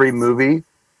in every movie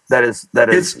that is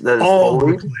all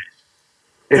Foley? over the place.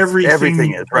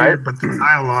 Everything is, right? But the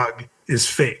dialogue is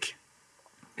fake.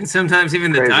 And sometimes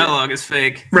even the dialogue is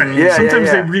fake. Right. Yeah,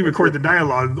 sometimes they re-record the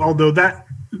dialogue, although that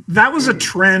was a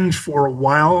trend for a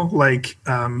while. Like,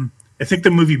 I think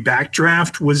the movie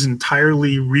Backdraft was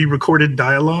entirely re-recorded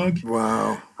dialogue.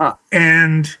 Wow.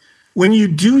 And when you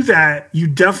do that, you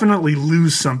definitely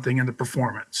lose something in the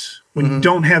performance. When you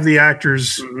don't have the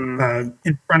actors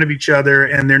in front of each other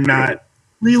and they're not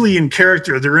really in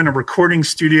character, they're in a recording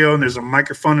studio and there's a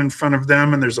microphone in front of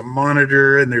them and there's a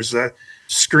monitor and there's a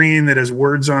screen that has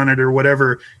words on it or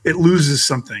whatever, it loses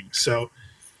something. So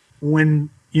when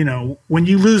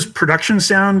you lose production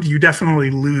sound, you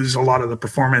definitely lose a lot of the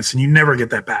performance and you never get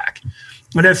that back.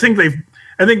 And I think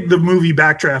the movie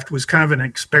Backdraft was kind of an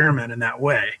experiment in that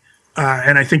way.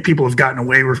 And I think people have gotten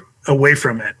away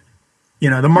from it. You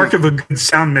know, the mark of a good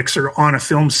sound mixer on a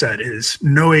film set is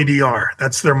no ADR.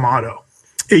 That's their motto.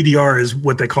 ADR is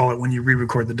what they call it when you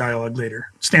re-record the dialogue later.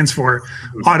 It stands for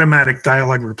automatic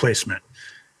dialogue replacement.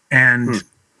 And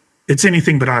it's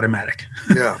anything but automatic.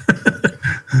 Yeah.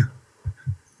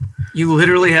 You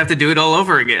literally have to do it all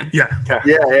over again. Yeah.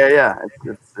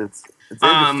 It's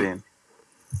interesting.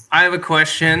 I have a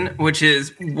question, which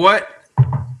is what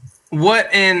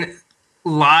in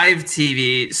live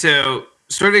TV? So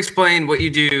sort of explain what you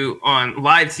do on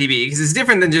live TV, because it's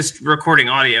different than just recording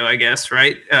audio, I guess,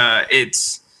 right?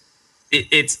 It's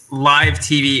live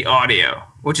TV audio,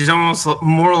 which is almost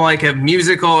more like a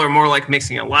musical or more like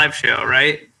mixing a live show,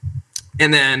 right?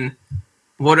 And then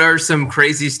what are some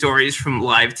crazy stories from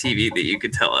live TV that you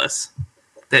could tell us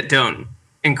that don't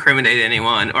incriminate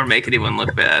anyone or make anyone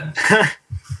look bad?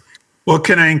 Well,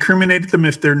 can I incriminate them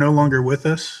if they're no longer with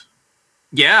us?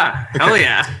 Yeah, hell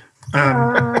yeah.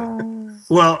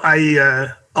 Well,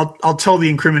 I'll tell the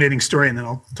incriminating story and then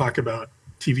I'll talk about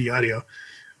TV audio.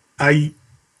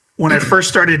 When I first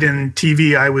started in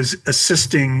TV, I was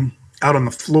assisting out on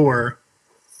the floor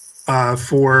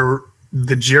for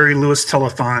the Jerry Lewis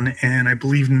telethon in, I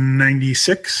believe,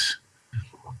 96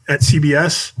 at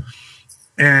CBS.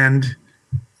 And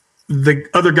the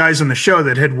other guys on the show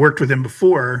that had worked with him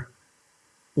before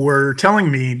were telling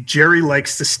me Jerry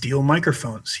likes to steal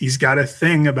microphones. He's got a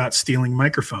thing about stealing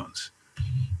microphones.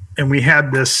 And we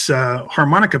had this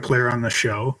harmonica player on the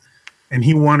show, and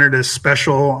he wanted a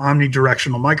special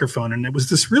omnidirectional microphone. And it was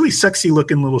this really sexy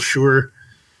looking little Shure.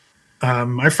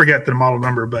 I forget the model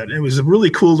number, but it was a really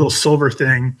cool little silver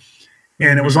thing.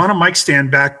 And it was on a mic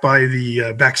stand back by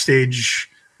the backstage,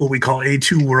 what we call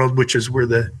A2 world, which is where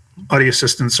the audio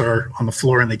assistants are on the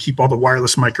floor and they keep all the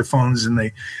wireless microphones and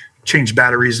they change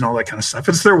batteries and all that kind of stuff.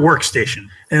 It's their workstation.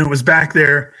 And it was back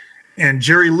there, and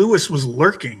Jerry Lewis was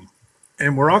lurking.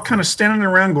 And we're all kind of standing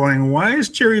around going, why is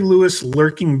Jerry Lewis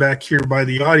lurking back here by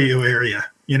the audio area?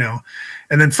 You know?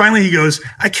 And then finally he goes,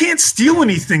 I can't steal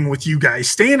anything with you guys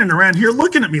standing around here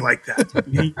looking at me like that.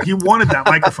 He wanted that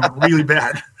microphone really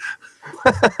bad.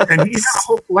 And he had a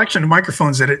whole collection of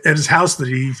microphones at his house that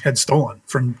he had stolen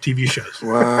from TV shows.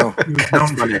 Wow. He was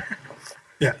known for it.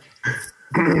 Yeah.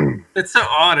 It's so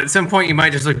odd. At some point, you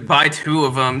might just like buy two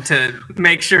of them to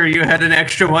make sure you had an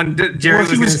extra one. Jerry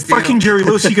he was fucking Jerry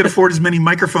Lewis. He could afford as many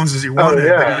microphones as he wanted.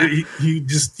 But he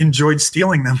just enjoyed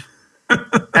stealing them.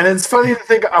 And it's funny to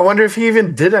think. I wonder if he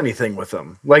even did anything with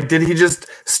them. Like, did he just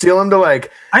steal them to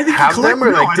like have them,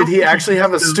 or like did he actually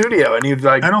have a studio and he'd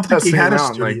like? I don't think he had a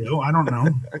studio. Like, I don't know.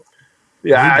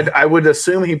 Yeah, I would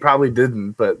assume he probably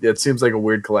didn't, but it seems like a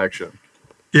weird collection.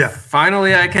 Yeah.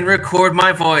 Finally, I can record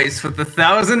my voice with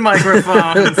 1,000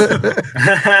 microphones.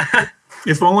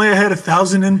 If only I had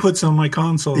 1,000 inputs on my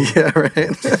console. Yeah,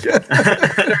 right.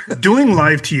 Doing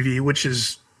live TV, which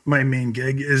is my main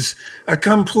gig, is a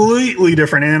completely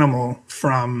different animal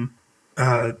from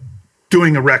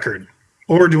doing a record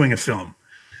or doing a film.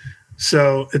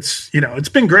 So it's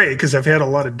been great because I've had a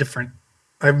lot of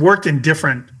I've worked in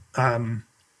different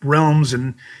realms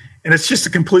and it's just a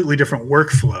completely different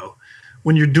workflow.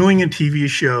 When you're doing a TV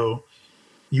show,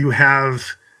 you have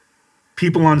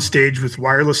people on stage with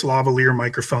wireless lavalier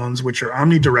microphones, which are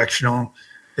omnidirectional.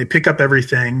 They pick up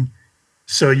everything.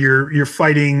 So you're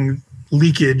fighting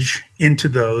leakage into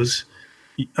those.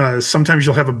 Sometimes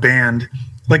you'll have a band.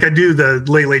 Like I do the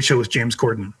Late Late Show with James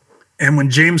Corden. And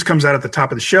when James comes out at the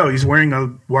top of the show, he's wearing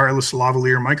a wireless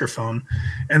lavalier microphone,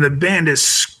 and the band is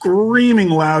screaming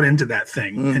loud into that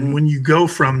thing. Mm-hmm. And when you go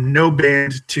from no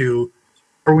band to,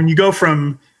 or when you go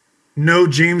from no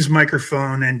James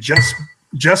microphone and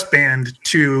just band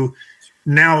to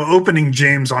now opening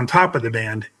James on top of the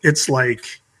band, it's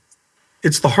like,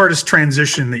 it's the hardest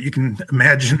transition that you can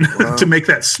imagine to make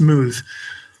that smooth,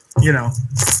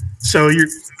 So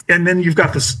and then you've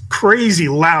got this crazy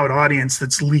loud audience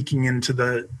that's leaking into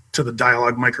the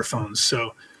dialogue microphones.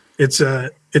 So it's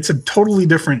a totally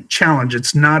different challenge.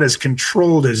 It's not as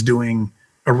controlled as doing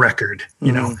a record.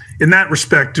 In that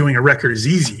respect, doing a record is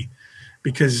easy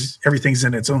because everything's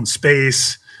in its own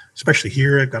space. Especially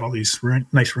here, I've got all these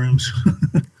nice rooms.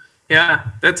 Yeah,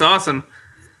 that's awesome.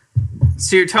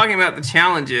 So you're talking about the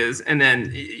challenges, and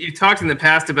then you talked in the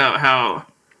past about how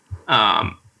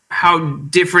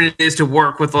different it is to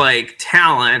work with like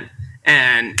talent.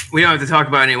 And we don't have to talk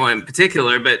about anyone in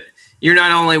particular, but you're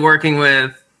not only working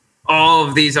with all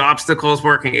of these obstacles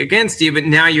working against you, but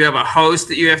now you have a host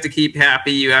that you have to keep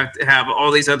happy. You have to have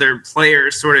all these other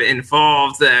players sort of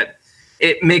involved that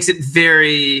it makes it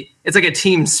it's like a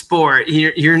team sport.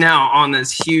 You're now on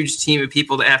this huge team of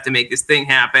people that have to make this thing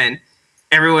happen.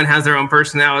 Everyone has their own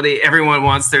personality. Everyone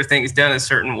wants their things done a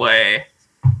certain way.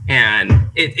 And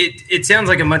it sounds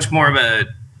like a much more of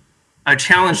a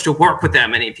challenge to work with that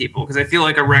many people, because I feel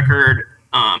like a record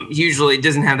usually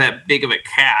doesn't have that big of a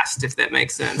cast, if that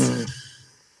makes sense.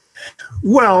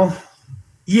 Well,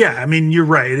 yeah, I mean, you're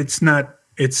right. It's not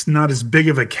as big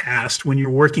of a cast. When you're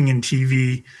working in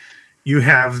TV, you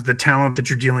have the talent that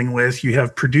you're dealing with. You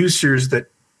have producers that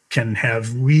can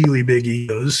have really big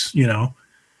egos,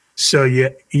 So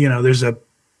there's a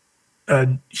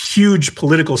huge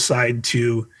political side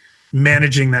to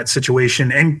managing that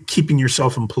situation and keeping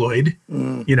yourself employed,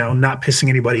 not pissing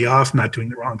anybody off, not doing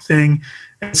the wrong thing.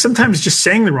 And sometimes just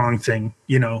saying the wrong thing,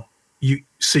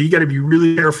 so you got to be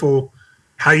really careful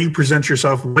how you present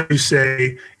yourself, what you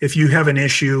say, if you have an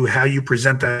issue, how you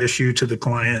present that issue to the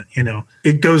client.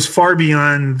 It goes far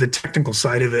beyond the technical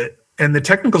side of it. And the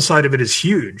technical side of it is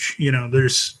huge.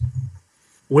 There's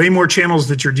way more channels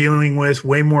that you're dealing with,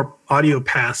 way more audio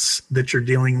paths that you're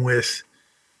dealing with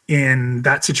in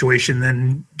that situation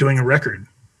than doing a record.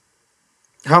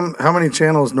 How many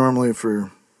channels normally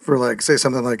for like, say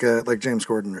something like James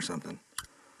Corden or something?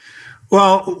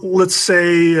 Well, let's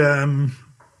say,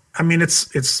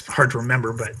 it's hard to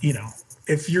remember, but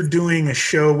if you're doing a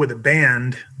show with a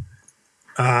band,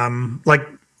 like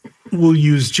we'll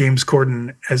use James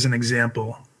Corden as an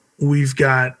example. We've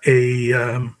got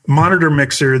a monitor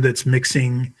mixer that's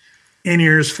mixing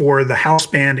in-ears for the house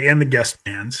band and the guest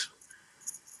bands.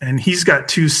 And he's got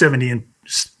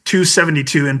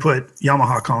 272 input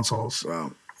Yamaha consoles.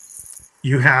 Wow.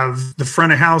 You have the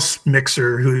front of house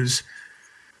mixer who's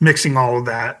mixing all of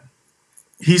that.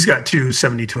 He's got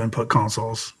 272 input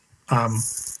consoles.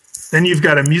 Then you've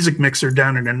got a music mixer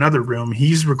down in another room.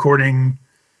 He's recording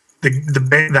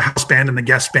the house band and the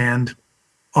guest band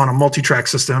on a multi-track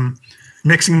system,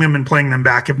 mixing them and playing them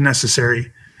back if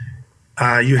necessary.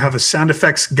 You have a sound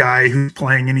effects guy who's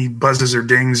playing any buzzes or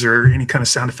dings or any kind of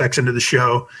sound effects into the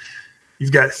show.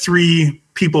 You've got 3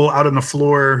 people out on the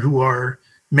floor who are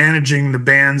managing the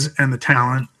bands and the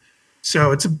talent.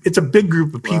 So it's a big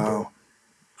group of people.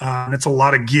 Wow. And it's a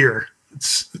lot of gear.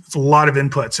 It's a lot of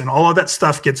inputs, and all of that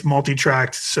stuff gets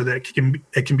multi-tracked so that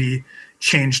it can be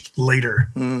changed later.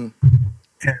 And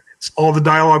all the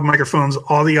dialogue microphones,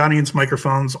 all the audience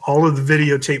microphones, all of the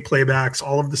videotape playbacks,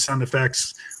 all of the sound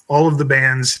effects, all of the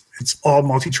bands. It's all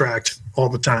multi-tracked all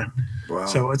the time. Wow.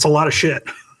 So it's a lot of shit.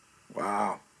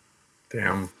 Wow.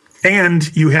 Damn.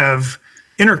 And you have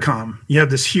intercom. You have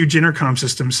this huge intercom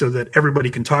system so that everybody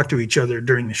can talk to each other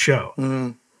during the show.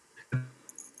 Mm.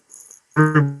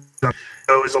 It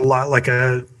was a lot like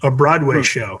a Broadway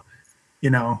show. You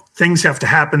know, things have to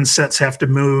happen, sets have to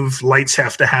move, lights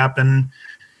have to happen,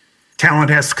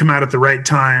 talent has to come out at the right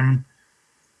time,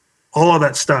 all of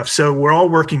that stuff. So we're all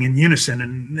working in unison,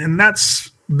 and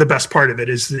that's the best part of it,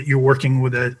 is that you're working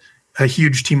with a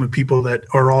huge team of people that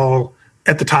are all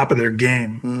at the top of their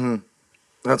game. Mm-hmm.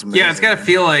 That's amazing. Yeah, it's got to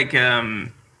feel like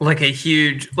a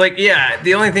huge,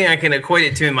 the only thing I can equate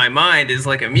it to in my mind is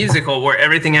like a musical where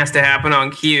everything has to happen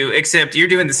on cue, except you're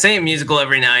doing the same musical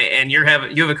every night and you have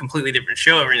a completely different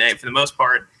show every night for the most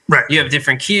part. Right. You have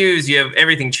different cues,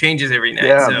 everything changes every night.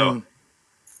 Yeah. So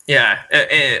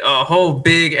a whole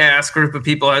big ass group of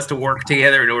people has to work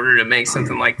together in order to make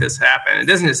something like this happen. It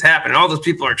doesn't just happen. All those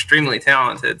people are extremely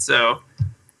talented. So,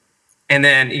 and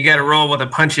then you got to roll with the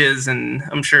punches, and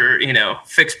I'm sure,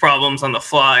 fix problems on the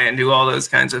fly and do all those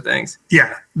kinds of things.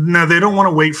 Yeah. No, they don't want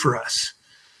to wait for us.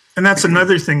 And that's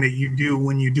another thing that you do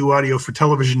when you do audio for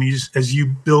television is you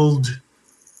build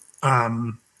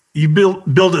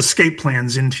escape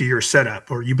plans into your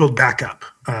setup, or you build backup.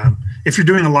 If you're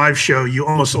doing a live show, you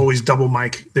almost always double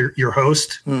mic your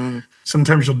host. Mm.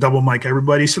 Sometimes you'll double mic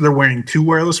everybody, so they're wearing 2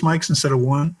 wireless mics instead of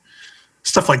 1.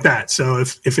 Stuff like that. So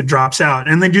if it drops out,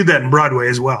 and they do that in Broadway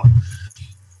as well.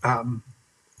 I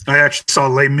actually saw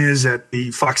Les Mis at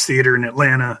the Fox Theater in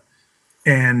Atlanta,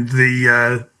 and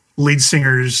the lead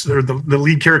singers, or the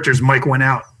lead character's mic went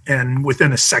out, and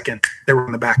within a second they were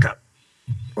in the backup.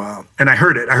 Wow. And I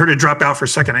heard it drop out for a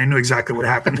second. I knew exactly what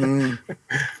happened. Mm.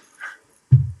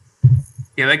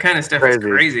 Yeah, that kind of stuff is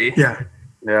crazy. Yeah.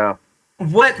 Yeah.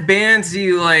 What bands do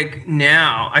you like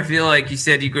now? I feel like you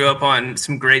said you grew up on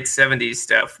some great 70s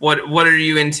stuff. What are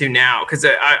you into now? Because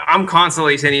I'm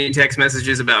constantly sending you text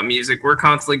messages about music. We're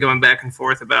constantly going back and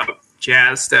forth about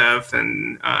jazz stuff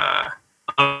and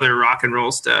other rock and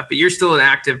roll stuff. But you're still an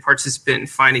active participant in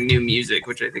finding new music,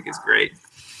 which I think is great.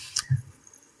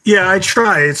 Yeah, I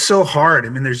try. It's so hard. I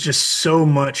mean, there's just so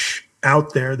much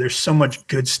out there. There's so much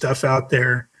good stuff out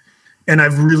there. And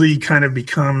I've really kind of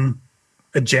become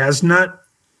a jazz nut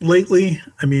lately.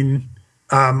 I mean,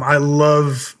 I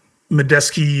love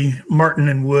Medeski, Martin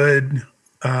and Wood.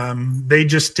 They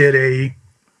just did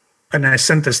and I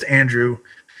sent this to Andrew.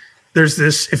 There's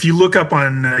this, if you look up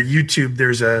on YouTube,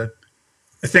 there's a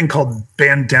thing called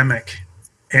Bandemic.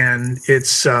 And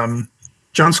it's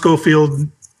John Schofield,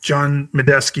 John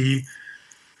Medeski,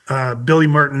 Billy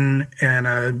Martin, and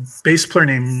a bass player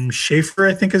named Schaefer,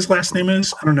 I think his last name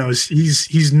is. I don't know.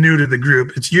 He's new to the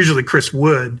group. It's usually Chris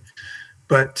Wood,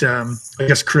 but I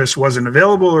guess Chris wasn't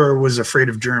available or was afraid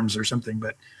of germs or something.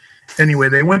 But anyway,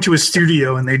 they went to a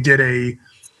studio and they did a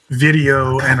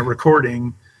video and a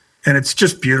recording, and it's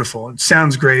just beautiful. It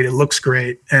sounds great. It looks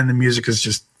great. And the music is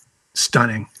just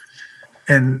stunning.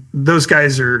 And those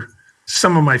guys are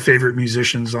some of my favorite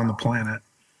musicians on the planet.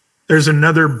 There's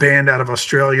another band out of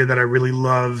Australia that I really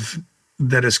love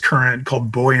that is current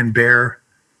called Boy and Bear.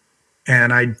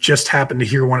 And I just happened to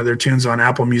hear one of their tunes on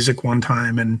Apple Music one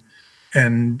time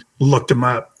and looked them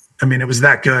up. I mean, it was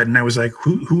that good. And I was like,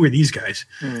 who are these guys?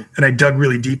 Mm. And I dug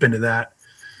really deep into that.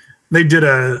 They did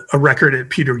a record at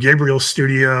Peter Gabriel's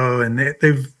studio, and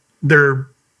they're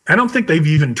I don't think they've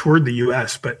even toured the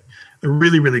US, but they're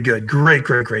really, really good. Great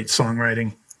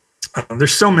songwriting.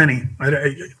 There's so many.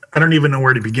 I don't even know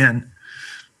where to begin.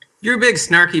 You're a big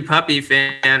Snarky Puppy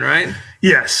fan, right?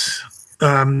 Yes.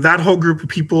 That whole group of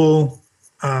people,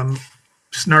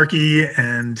 Snarky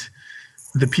and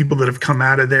the people that have come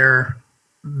out of there,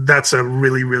 that's a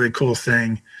really, really cool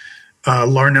thing.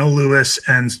 Larnell Lewis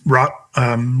and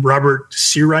Robert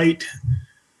Seawright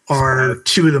are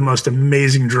 2 of the most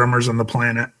amazing drummers on the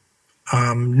planet.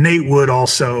 Nate Wood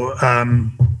also.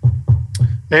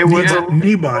 Nate Wood's a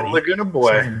Kneebody. Laguna boy.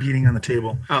 Sorry, I'm beating on the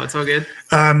table. Oh, it's all good.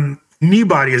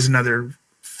 Kneebody is another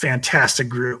fantastic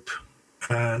group.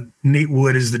 Nate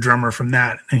Wood is the drummer from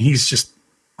that, and he's just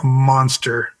a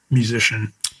monster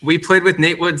musician. We played with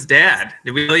Nate Wood's dad.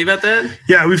 Did we tell you about that?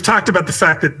 Yeah, we've talked about the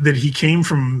fact that he came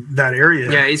from that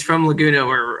area. Yeah, he's from Laguna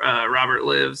where Robert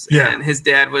lives. Yeah. And his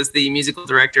dad was the musical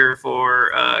director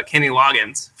for Kenny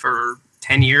Loggins for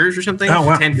 10 years or something. Oh,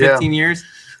 wow. 10, 15 years.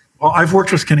 Well, I've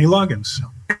worked with Kenny Loggins. So.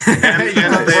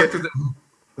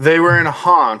 They were in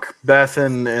Honk. Beth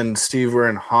and Steve were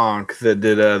in Honk that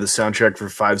did the soundtrack for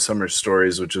 5 Summer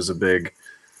Stories, which is a big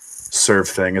surf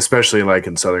thing, especially like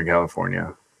in Southern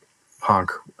California.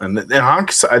 Honk. And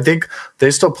Honk, I think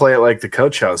they still play at like the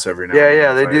Coach House every now.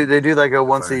 Yeah, they do like a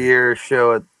once a year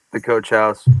show at the Coach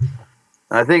House.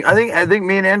 I think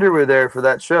me and Andrew were there for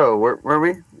that show. Weren't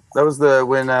we? That was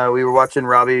when we were watching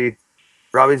Robbie's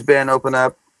band open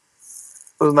up.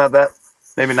 Wasn't that?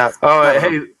 Maybe not. Oh,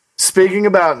 hey, speaking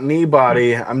about knee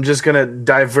body, I'm just gonna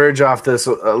diverge off this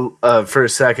for a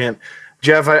second.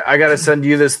 Jeff, I gotta send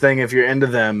you this thing if you're into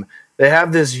them. They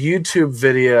have this YouTube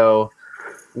video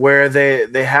where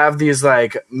they have these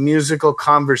like musical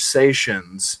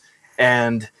conversations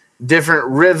and different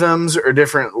rhythms or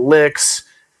different licks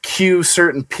cue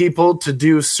certain people to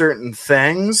do certain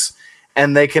things,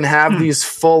 and they can have these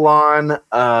full on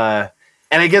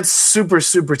and it gets super,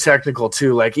 super technical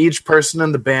too. Like each person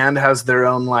in the band has their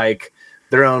own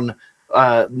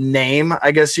name,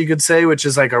 I guess you could say, which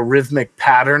is like a rhythmic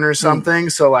pattern or something.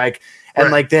 So like, and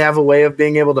like they have a way of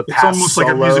being able to pass almost solos.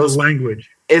 like a musical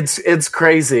language. It's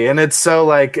crazy, and it's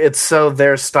so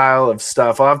their style of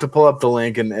stuff. I'll have to pull up the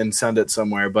link and send it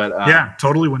somewhere. But yeah,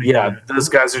 totally. Those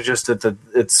guys are just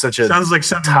it's such a sounds like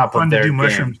something top fun of to their do game.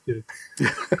 mushrooms to.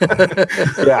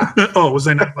 Yeah. Oh, was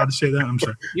I not allowed to say that? I'm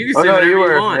sorry. You can say whatever you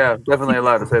want. Yeah, definitely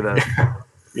allowed to say that.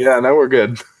 Yeah, now we're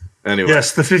good. Anyway.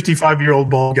 Yes, the 55-year-old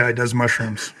bald guy does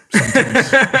mushrooms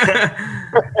sometimes.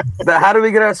 But how do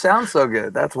we get our sound so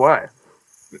good? That's why.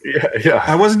 Yeah.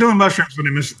 I wasn't doing mushrooms when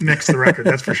I mixed the record,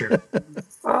 that's for sure.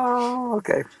 Oh,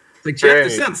 okay. Like, Jeff,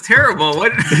 this sounds terrible.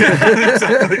 What?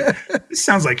 This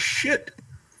sounds like shit.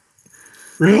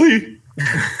 Really?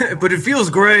 But it feels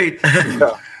great.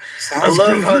 I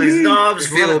love how these knobs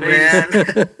feel,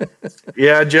 man.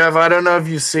 Yeah, Jeff, I don't know if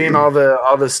you've seen all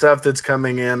the stuff that's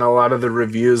coming in. A lot of the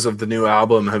reviews of the new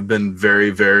album have been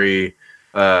very, very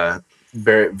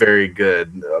very, very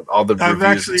good. All the I've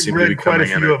reviews actually seem to be read quite a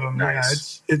coming in few are of them.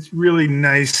 nice. Yeah, it's really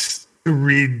nice to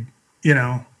read.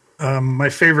 My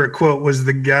favorite quote was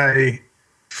the guy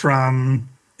from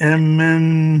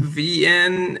MN.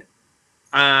 VN.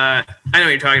 I know what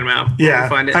you're talking about. Yeah,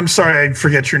 Find it. I'm sorry, I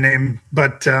forget your name,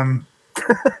 but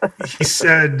he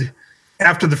said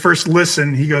after the first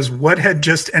listen, he goes, "What had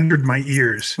just entered my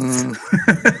ears?"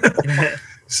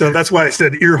 So that's why I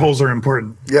said ear holes are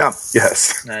important. Yeah.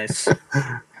 Yes. Nice.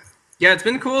 Yeah, it's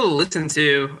been cool to listen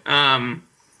to.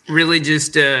 Really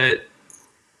just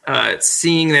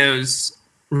seeing those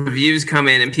reviews come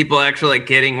in and people actually like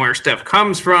getting where stuff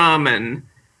comes from and,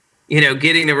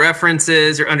 getting the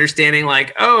references or understanding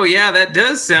like, oh, yeah, that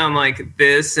does sound like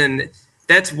this. And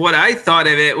that's what I thought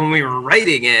of it when we were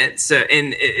writing it. So,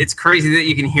 and it's crazy that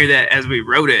you can hear that as we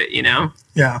wrote it,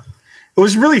 Yeah. It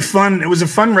was really fun. It was a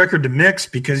fun record to mix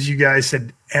because you guys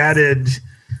had added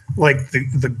like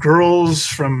the girls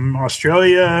from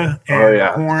Australia and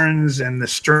the horns and the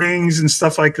strings and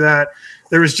stuff like that.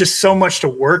 There was just so much to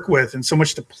work with and so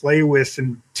much to play with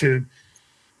and to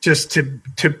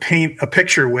paint a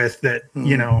picture with that,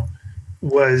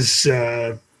 was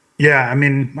I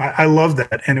love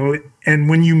that. And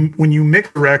when you mix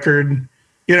a record,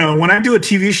 when I do a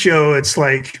TV show, it's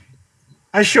like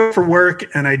I show up for work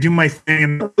and I do my thing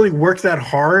and I don't really work that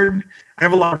hard. I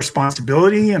have a lot of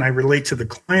responsibility and I relate to the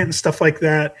client and stuff like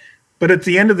that. But at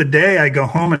the end of the day, I go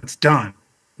home and it's done.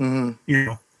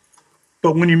 Mm-hmm.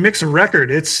 But when you mix a record,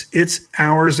 it's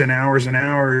hours and hours and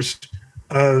hours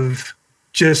of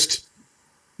just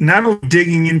not only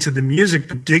digging into the music,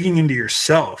 but digging into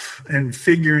yourself and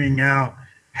figuring out,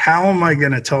 how am I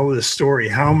going to tell this story?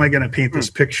 How am I going to paint this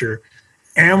picture?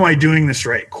 Am I doing this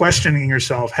right? Questioning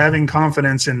yourself, having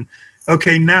confidence in,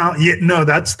 okay, now,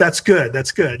 that's good.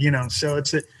 That's good. So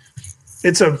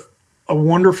it's a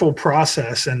wonderful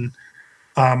process. And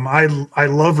I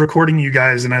love recording you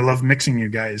guys and I love mixing you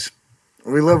guys.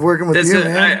 We love working with you,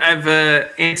 man. I've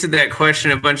answered that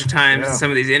question a bunch of times in some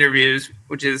of these interviews,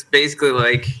 which is basically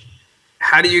like,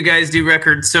 how do you guys do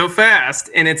records so fast?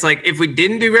 And it's like, if we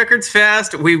didn't do records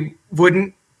fast, we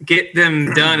wouldn't get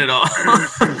them done at all.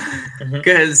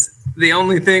 Because the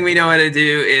only thing we know how to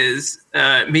do is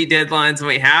meet deadlines when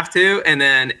we have to. And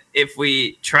then if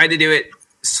we tried to do it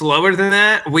slower than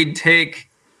that, we'd take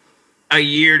a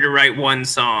year to write one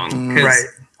song. Because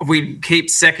we'd keep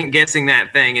second guessing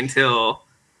that thing until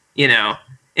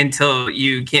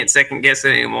you can't second guess it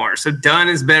anymore. So done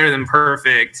is better than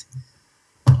perfect.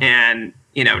 And,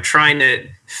 trying to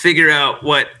figure out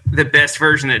what the best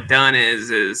version of done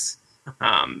is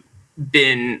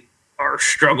been our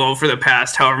struggle for the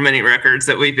past however many records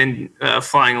that we've been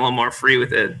flying a little more free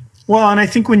with it. Well, and I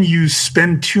think when you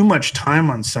spend too much time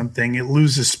on something, it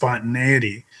loses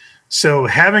spontaneity. So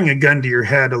having a gun to your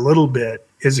head a little bit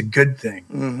is a good thing.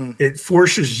 Mm-hmm. It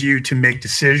forces you to make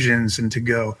decisions and to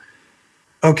go,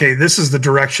 okay, this is the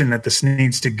direction that this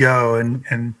needs to go.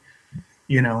 And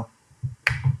you know,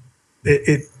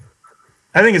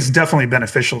 I think it's definitely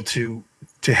beneficial to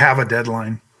have a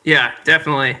deadline. Yeah,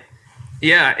 definitely.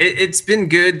 Yeah, it's been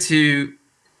good to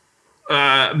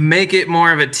make it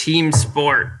more of a team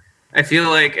sport. I feel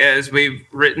like as we've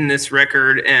written this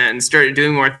record and started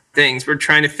doing more things, we're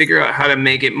trying to figure out how to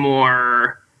make it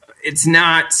more. It's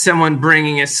not someone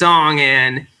bringing a song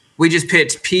in. We just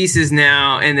pitch pieces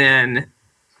now, and then,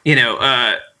 you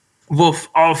know, we'll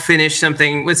all finish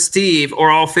something with Steve,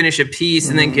 or I'll finish a piece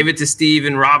and then give it to Steve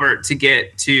and Robert to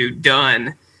get to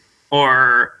done,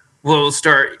 or we'll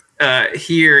start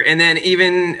here. And then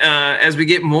even as we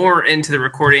get more into the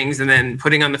recordings and then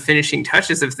putting on the finishing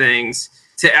touches of things,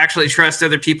 to actually trust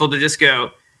other people to just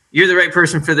go, you're the right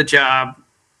person for the job.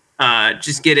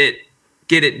 Just get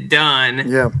it done.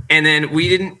 Yeah. And then we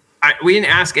didn't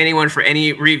ask anyone for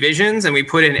any revisions, and we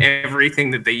put in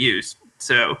everything that they used.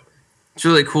 So it's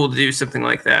really cool to do something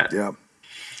like that. Yeah.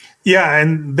 Yeah,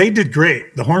 and they did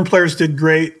great. The horn players did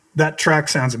great. That track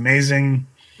sounds amazing.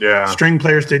 Yeah. String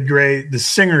players did great. The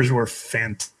singers were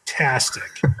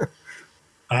fantastic.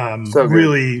 So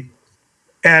really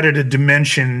added a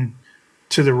dimension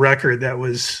to the record that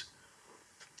was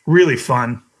really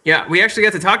fun. Yeah, we actually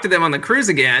got to talk to them on the cruise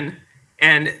again,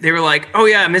 and they were like, oh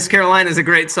yeah, Miss Carolina is a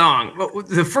great song. But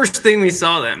the first thing we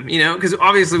saw them, you know, because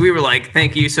obviously we were like,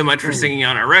 thank you so much for singing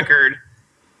on our record.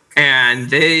 And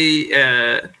they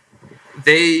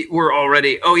were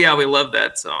already, oh yeah, we love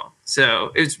that song.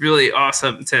 So it was really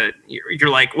awesome you're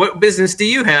like, what business do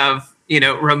you have, you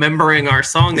know, remembering our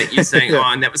song that you sang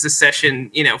on? That was a session,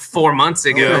 you know, 4 months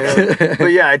ago.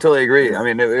 But yeah, I totally agree. I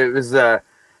mean, it was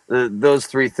those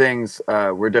three things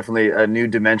were definitely a new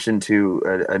dimension to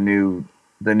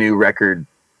the new record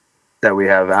that we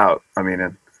have out. I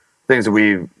mean, things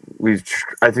that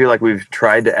I feel like we've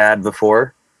tried to add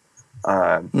before,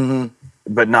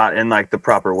 but not in like the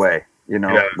proper way. You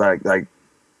know, like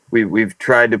we've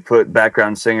tried to put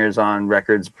background singers on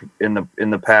records in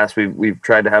the past. We've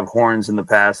tried to have horns in the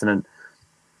past, and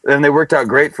they worked out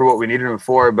great for what we needed them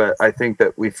for. But I think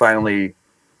that we finally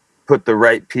put the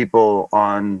right people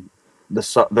on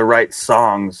the right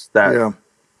songs that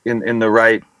in the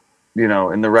right, you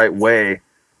know, in the right way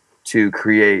to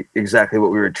create exactly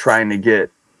what we were trying to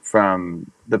get from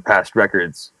the past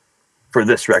records for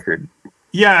this record.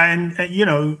 Yeah, and you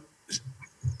know,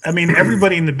 I mean,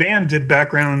 everybody in the band did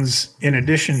backgrounds in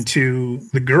addition to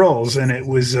the girls, and it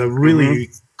was a really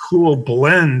cool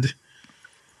blend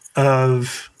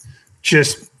of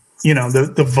just, you know,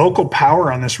 the vocal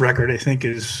power on this record, I think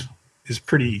is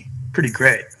pretty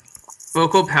great.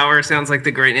 Vocal power sounds like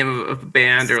the great name of a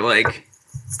band, or like,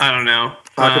 I don't know.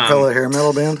 Acapella hair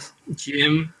metal band?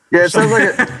 Jim. Yeah, it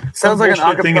sounds like an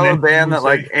acapella band that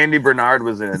like like Andy Bernard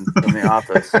was in The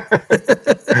Office.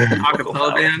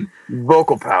 Acapella band.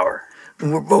 Vocal power.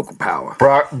 Vocal power.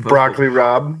 Broccoli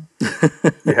Rob.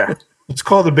 Yeah. Let's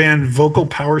call the band Vocal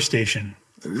Power Station.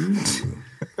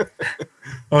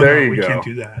 There you we go. can't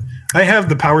do that. I have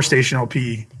the Power Station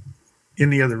LP in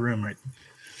the other room, right?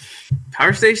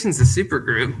 Power Station's a super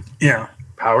group. Yeah.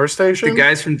 Power Station? The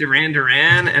guys from Duran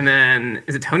Duran, and then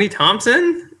is it Tony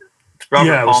Thompson?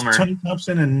 Robert it was Palmer, Tony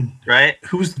Thompson, and right?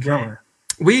 who was the drummer?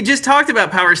 We just talked about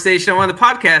Power Station on one of the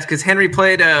podcasts because Henry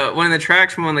played one of the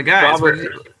tracks from one of the guys.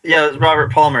 It was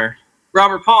Robert Palmer.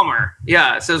 Robert Palmer.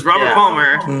 Yeah, so it's Robert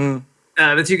Palmer,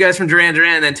 the two guys from Duran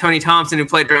Duran, and then Tony Thompson, who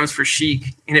played drums for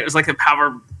Chic, and it was like a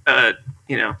power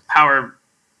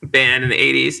band in the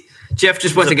 80s. Jeff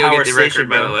just went to go get the record,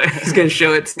 by the way. He's going to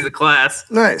show it to the class.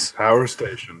 Nice. Power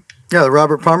Station. Yeah, the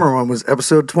Robert Palmer one was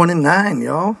episode 29,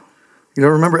 y'all. You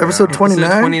don't remember episode 29?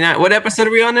 Episode 29. What episode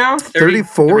are we on now?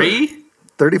 34.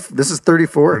 30. This is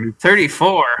 34.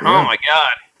 34. Yeah. Oh, my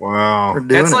God. Wow.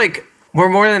 That's like, we're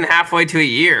more than halfway to a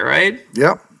year, right?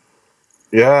 Yep.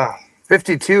 Yeah.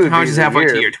 52. How much is halfway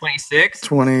to a year? 26?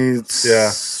 20.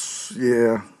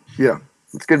 Yeah. Yeah.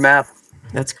 It's good math.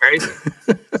 That's crazy.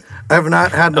 I have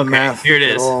not had the math here it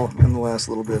is. at all in the last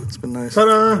little bit. It's been nice.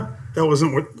 But that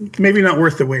wasn't maybe not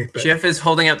worth the wait. But. Jeff is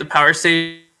holding up the Power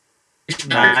Station.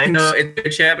 Nice. It's a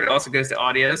chat, but it also goes to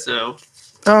audio. So,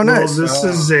 Oh, nice. Well, this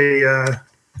is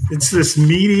it's this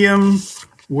medium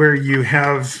where you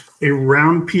have a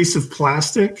round piece of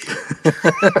plastic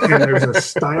and there's a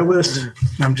stylus.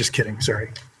 No, I'm just kidding.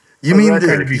 Sorry. You mean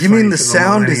the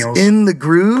sound is in the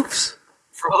grooves?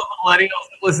 for all the millennials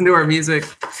that listen to our music.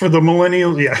 For the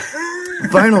millennials, yeah.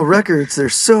 Vinyl records, they're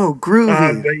so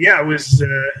groovy. But yeah, it was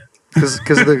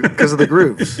because of the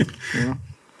grooves. You know?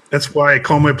 That's why I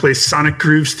call my place Sonic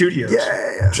Groove Studios.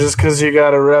 Yeah. Just because you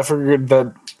got a record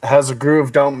that has a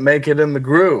groove, don't make it in the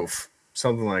groove.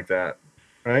 Something like that,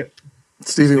 right?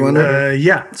 Stevie Wonder.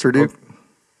 Yeah. Sir Duke.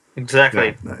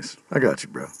 Exactly. Yeah. Nice. I got you,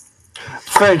 bro.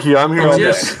 Thank you. I'm here all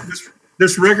day.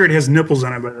 This record has nipples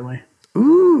on it, by the way.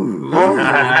 Ooh.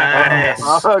 Nice.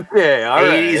 Okay, all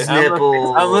right. 80s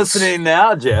nipples. I'm listening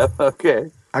now, Jeff. Okay.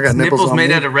 I got nipples Nipples on made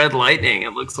me. out of red lightning,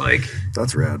 it looks like.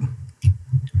 That's rad.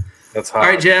 That's hot. All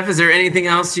right, Jeff, is there anything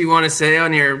else you want to say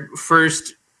on your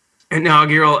first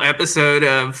inaugural episode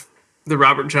of the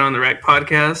Robert John on the Wreck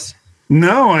podcast?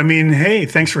 No, I mean, hey,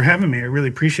 thanks for having me. I really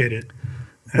appreciate it.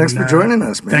 Thanks for joining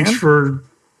us, man. Thanks for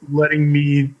letting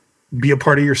me be a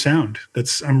part of your sound.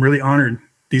 I'm really honored.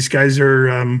 These guys are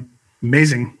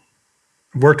amazing.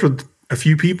 I've worked with a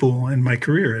few people in my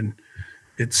career, and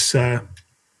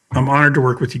I'm honored to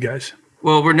work with you guys.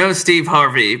 Well, we're no Steve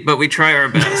Harvey, but we try our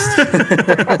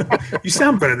best. You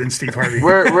sound better than Steve Harvey.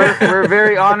 We're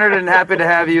very honored and happy to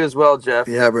have you as well, Jeff.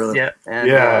 Yeah, brother. Yeah.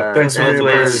 And, Thanks for being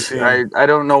part of the team. I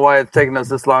don't know why it's taken us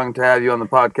this long to have you on the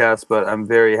podcast, but I'm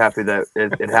very happy that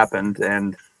it happened,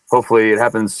 and hopefully it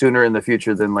happens sooner in the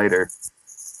future than later.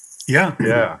 Yeah.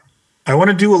 Yeah. I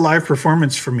want to do a live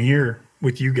performance from here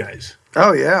with you guys.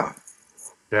 Oh, yeah.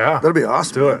 Yeah. That'd be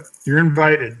awesome. Do it. You're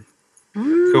invited.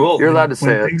 Cool. You're allowed to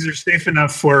When say it. things are safe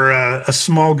enough for a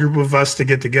small group of us to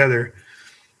get together,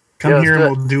 come Yeah, here let's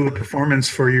and we'll do a performance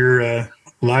for your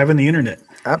live on the internet.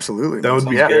 Absolutely. That would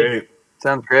be Yeah. great.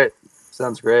 Sounds great.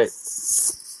 Sounds great.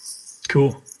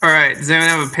 Cool. All right, does anyone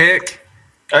have a pick?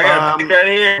 I got a pick right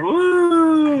here.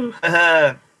 Woo!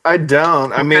 I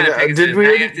don't. I What mean, kind of pick is did it? we?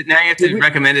 Now you have to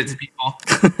recommend it to people.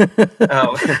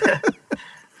 Oh.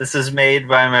 This is made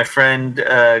by my friend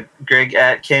Greg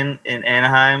Atkin in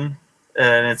Anaheim.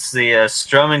 And it's the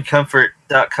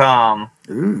Strum-n-comfort.com.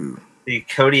 Ooh. The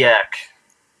Kodiak.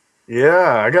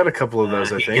 Yeah, I got a couple of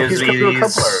those. I He think gives he's come me to a couple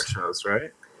these- of our shows,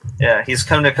 right? Yeah, he's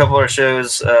come to a couple of our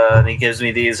shows, and he gives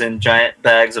me these in giant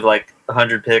bags of like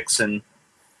 100 picks, and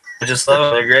I just love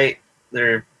them. They're great.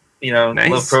 They're, Nice.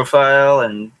 low profile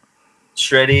and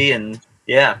shreddy, and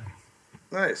yeah.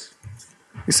 Nice.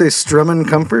 You say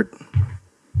Strum-n-comfort?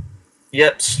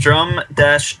 Yep,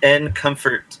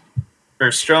 Strum-n-comfort,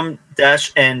 or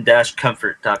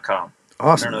Strum-n-comfort.com. I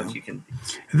Awesome. don't know if you can.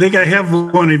 I think I have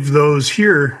one of those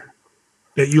here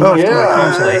that you Oh, left.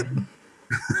 yeah.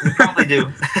 You probably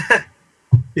do.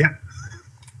 Yeah.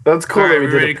 That's cool All right, that we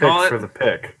we did ready a to call pick it? for the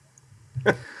pick.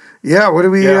 Yeah, what do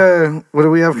we Yeah.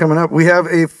 have coming up? We have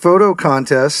a photo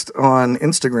contest on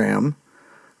Instagram.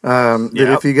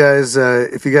 That if you guys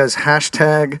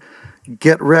hashtag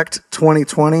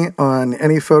GetWrecked2020 on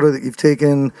any photo that you've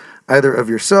taken either of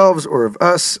yourselves or of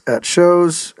us at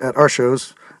our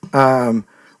shows, we're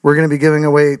going to be giving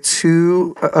away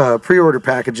 2 pre-order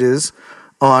packages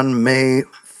on May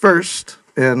 1st.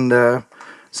 And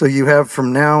so you have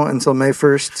from now until May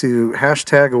 1st to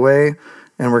hashtag away,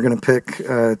 and we're going to pick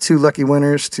 2 lucky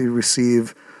winners to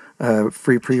receive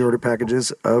free pre-order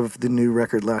packages of the new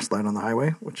record Last Light on the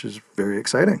Highway, which is very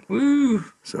exciting. Woo!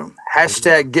 So,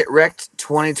 Hashtag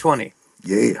GetWrecked2020.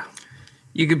 yeah.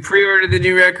 You can pre-order the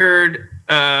new record.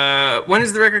 When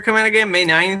does the record come out again? May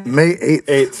 9th? May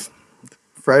 8th.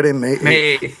 Friday, May 8th.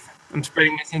 May 8th. I'm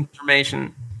spreading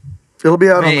misinformation. It'll be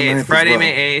out May on the 8th. 9th. Friday, as well.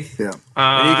 May 8th. Yeah.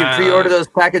 And you can pre-order those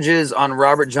packages on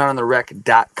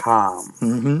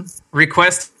robertjohnonthewreck.com.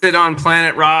 Requested on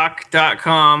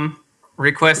planetrock.com.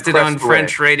 Requested on Request away.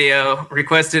 French radio.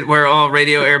 Requested where all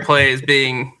radio airplay is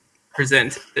being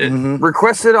presented.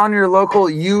 Requested on your local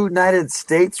United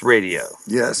States radio.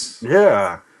 Yes.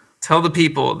 Yeah. Tell the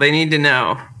people. They need to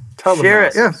know. Tell them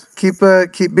Share that. it. Yeah.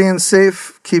 Keep being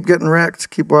safe. Keep getting wrecked.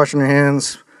 Keep washing your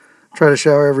hands. Try to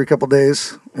shower every couple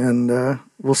days. And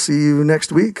we'll see you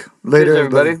next week. Later, Cheers,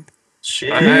 everybody.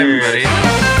 Cheers. Bye, everybody.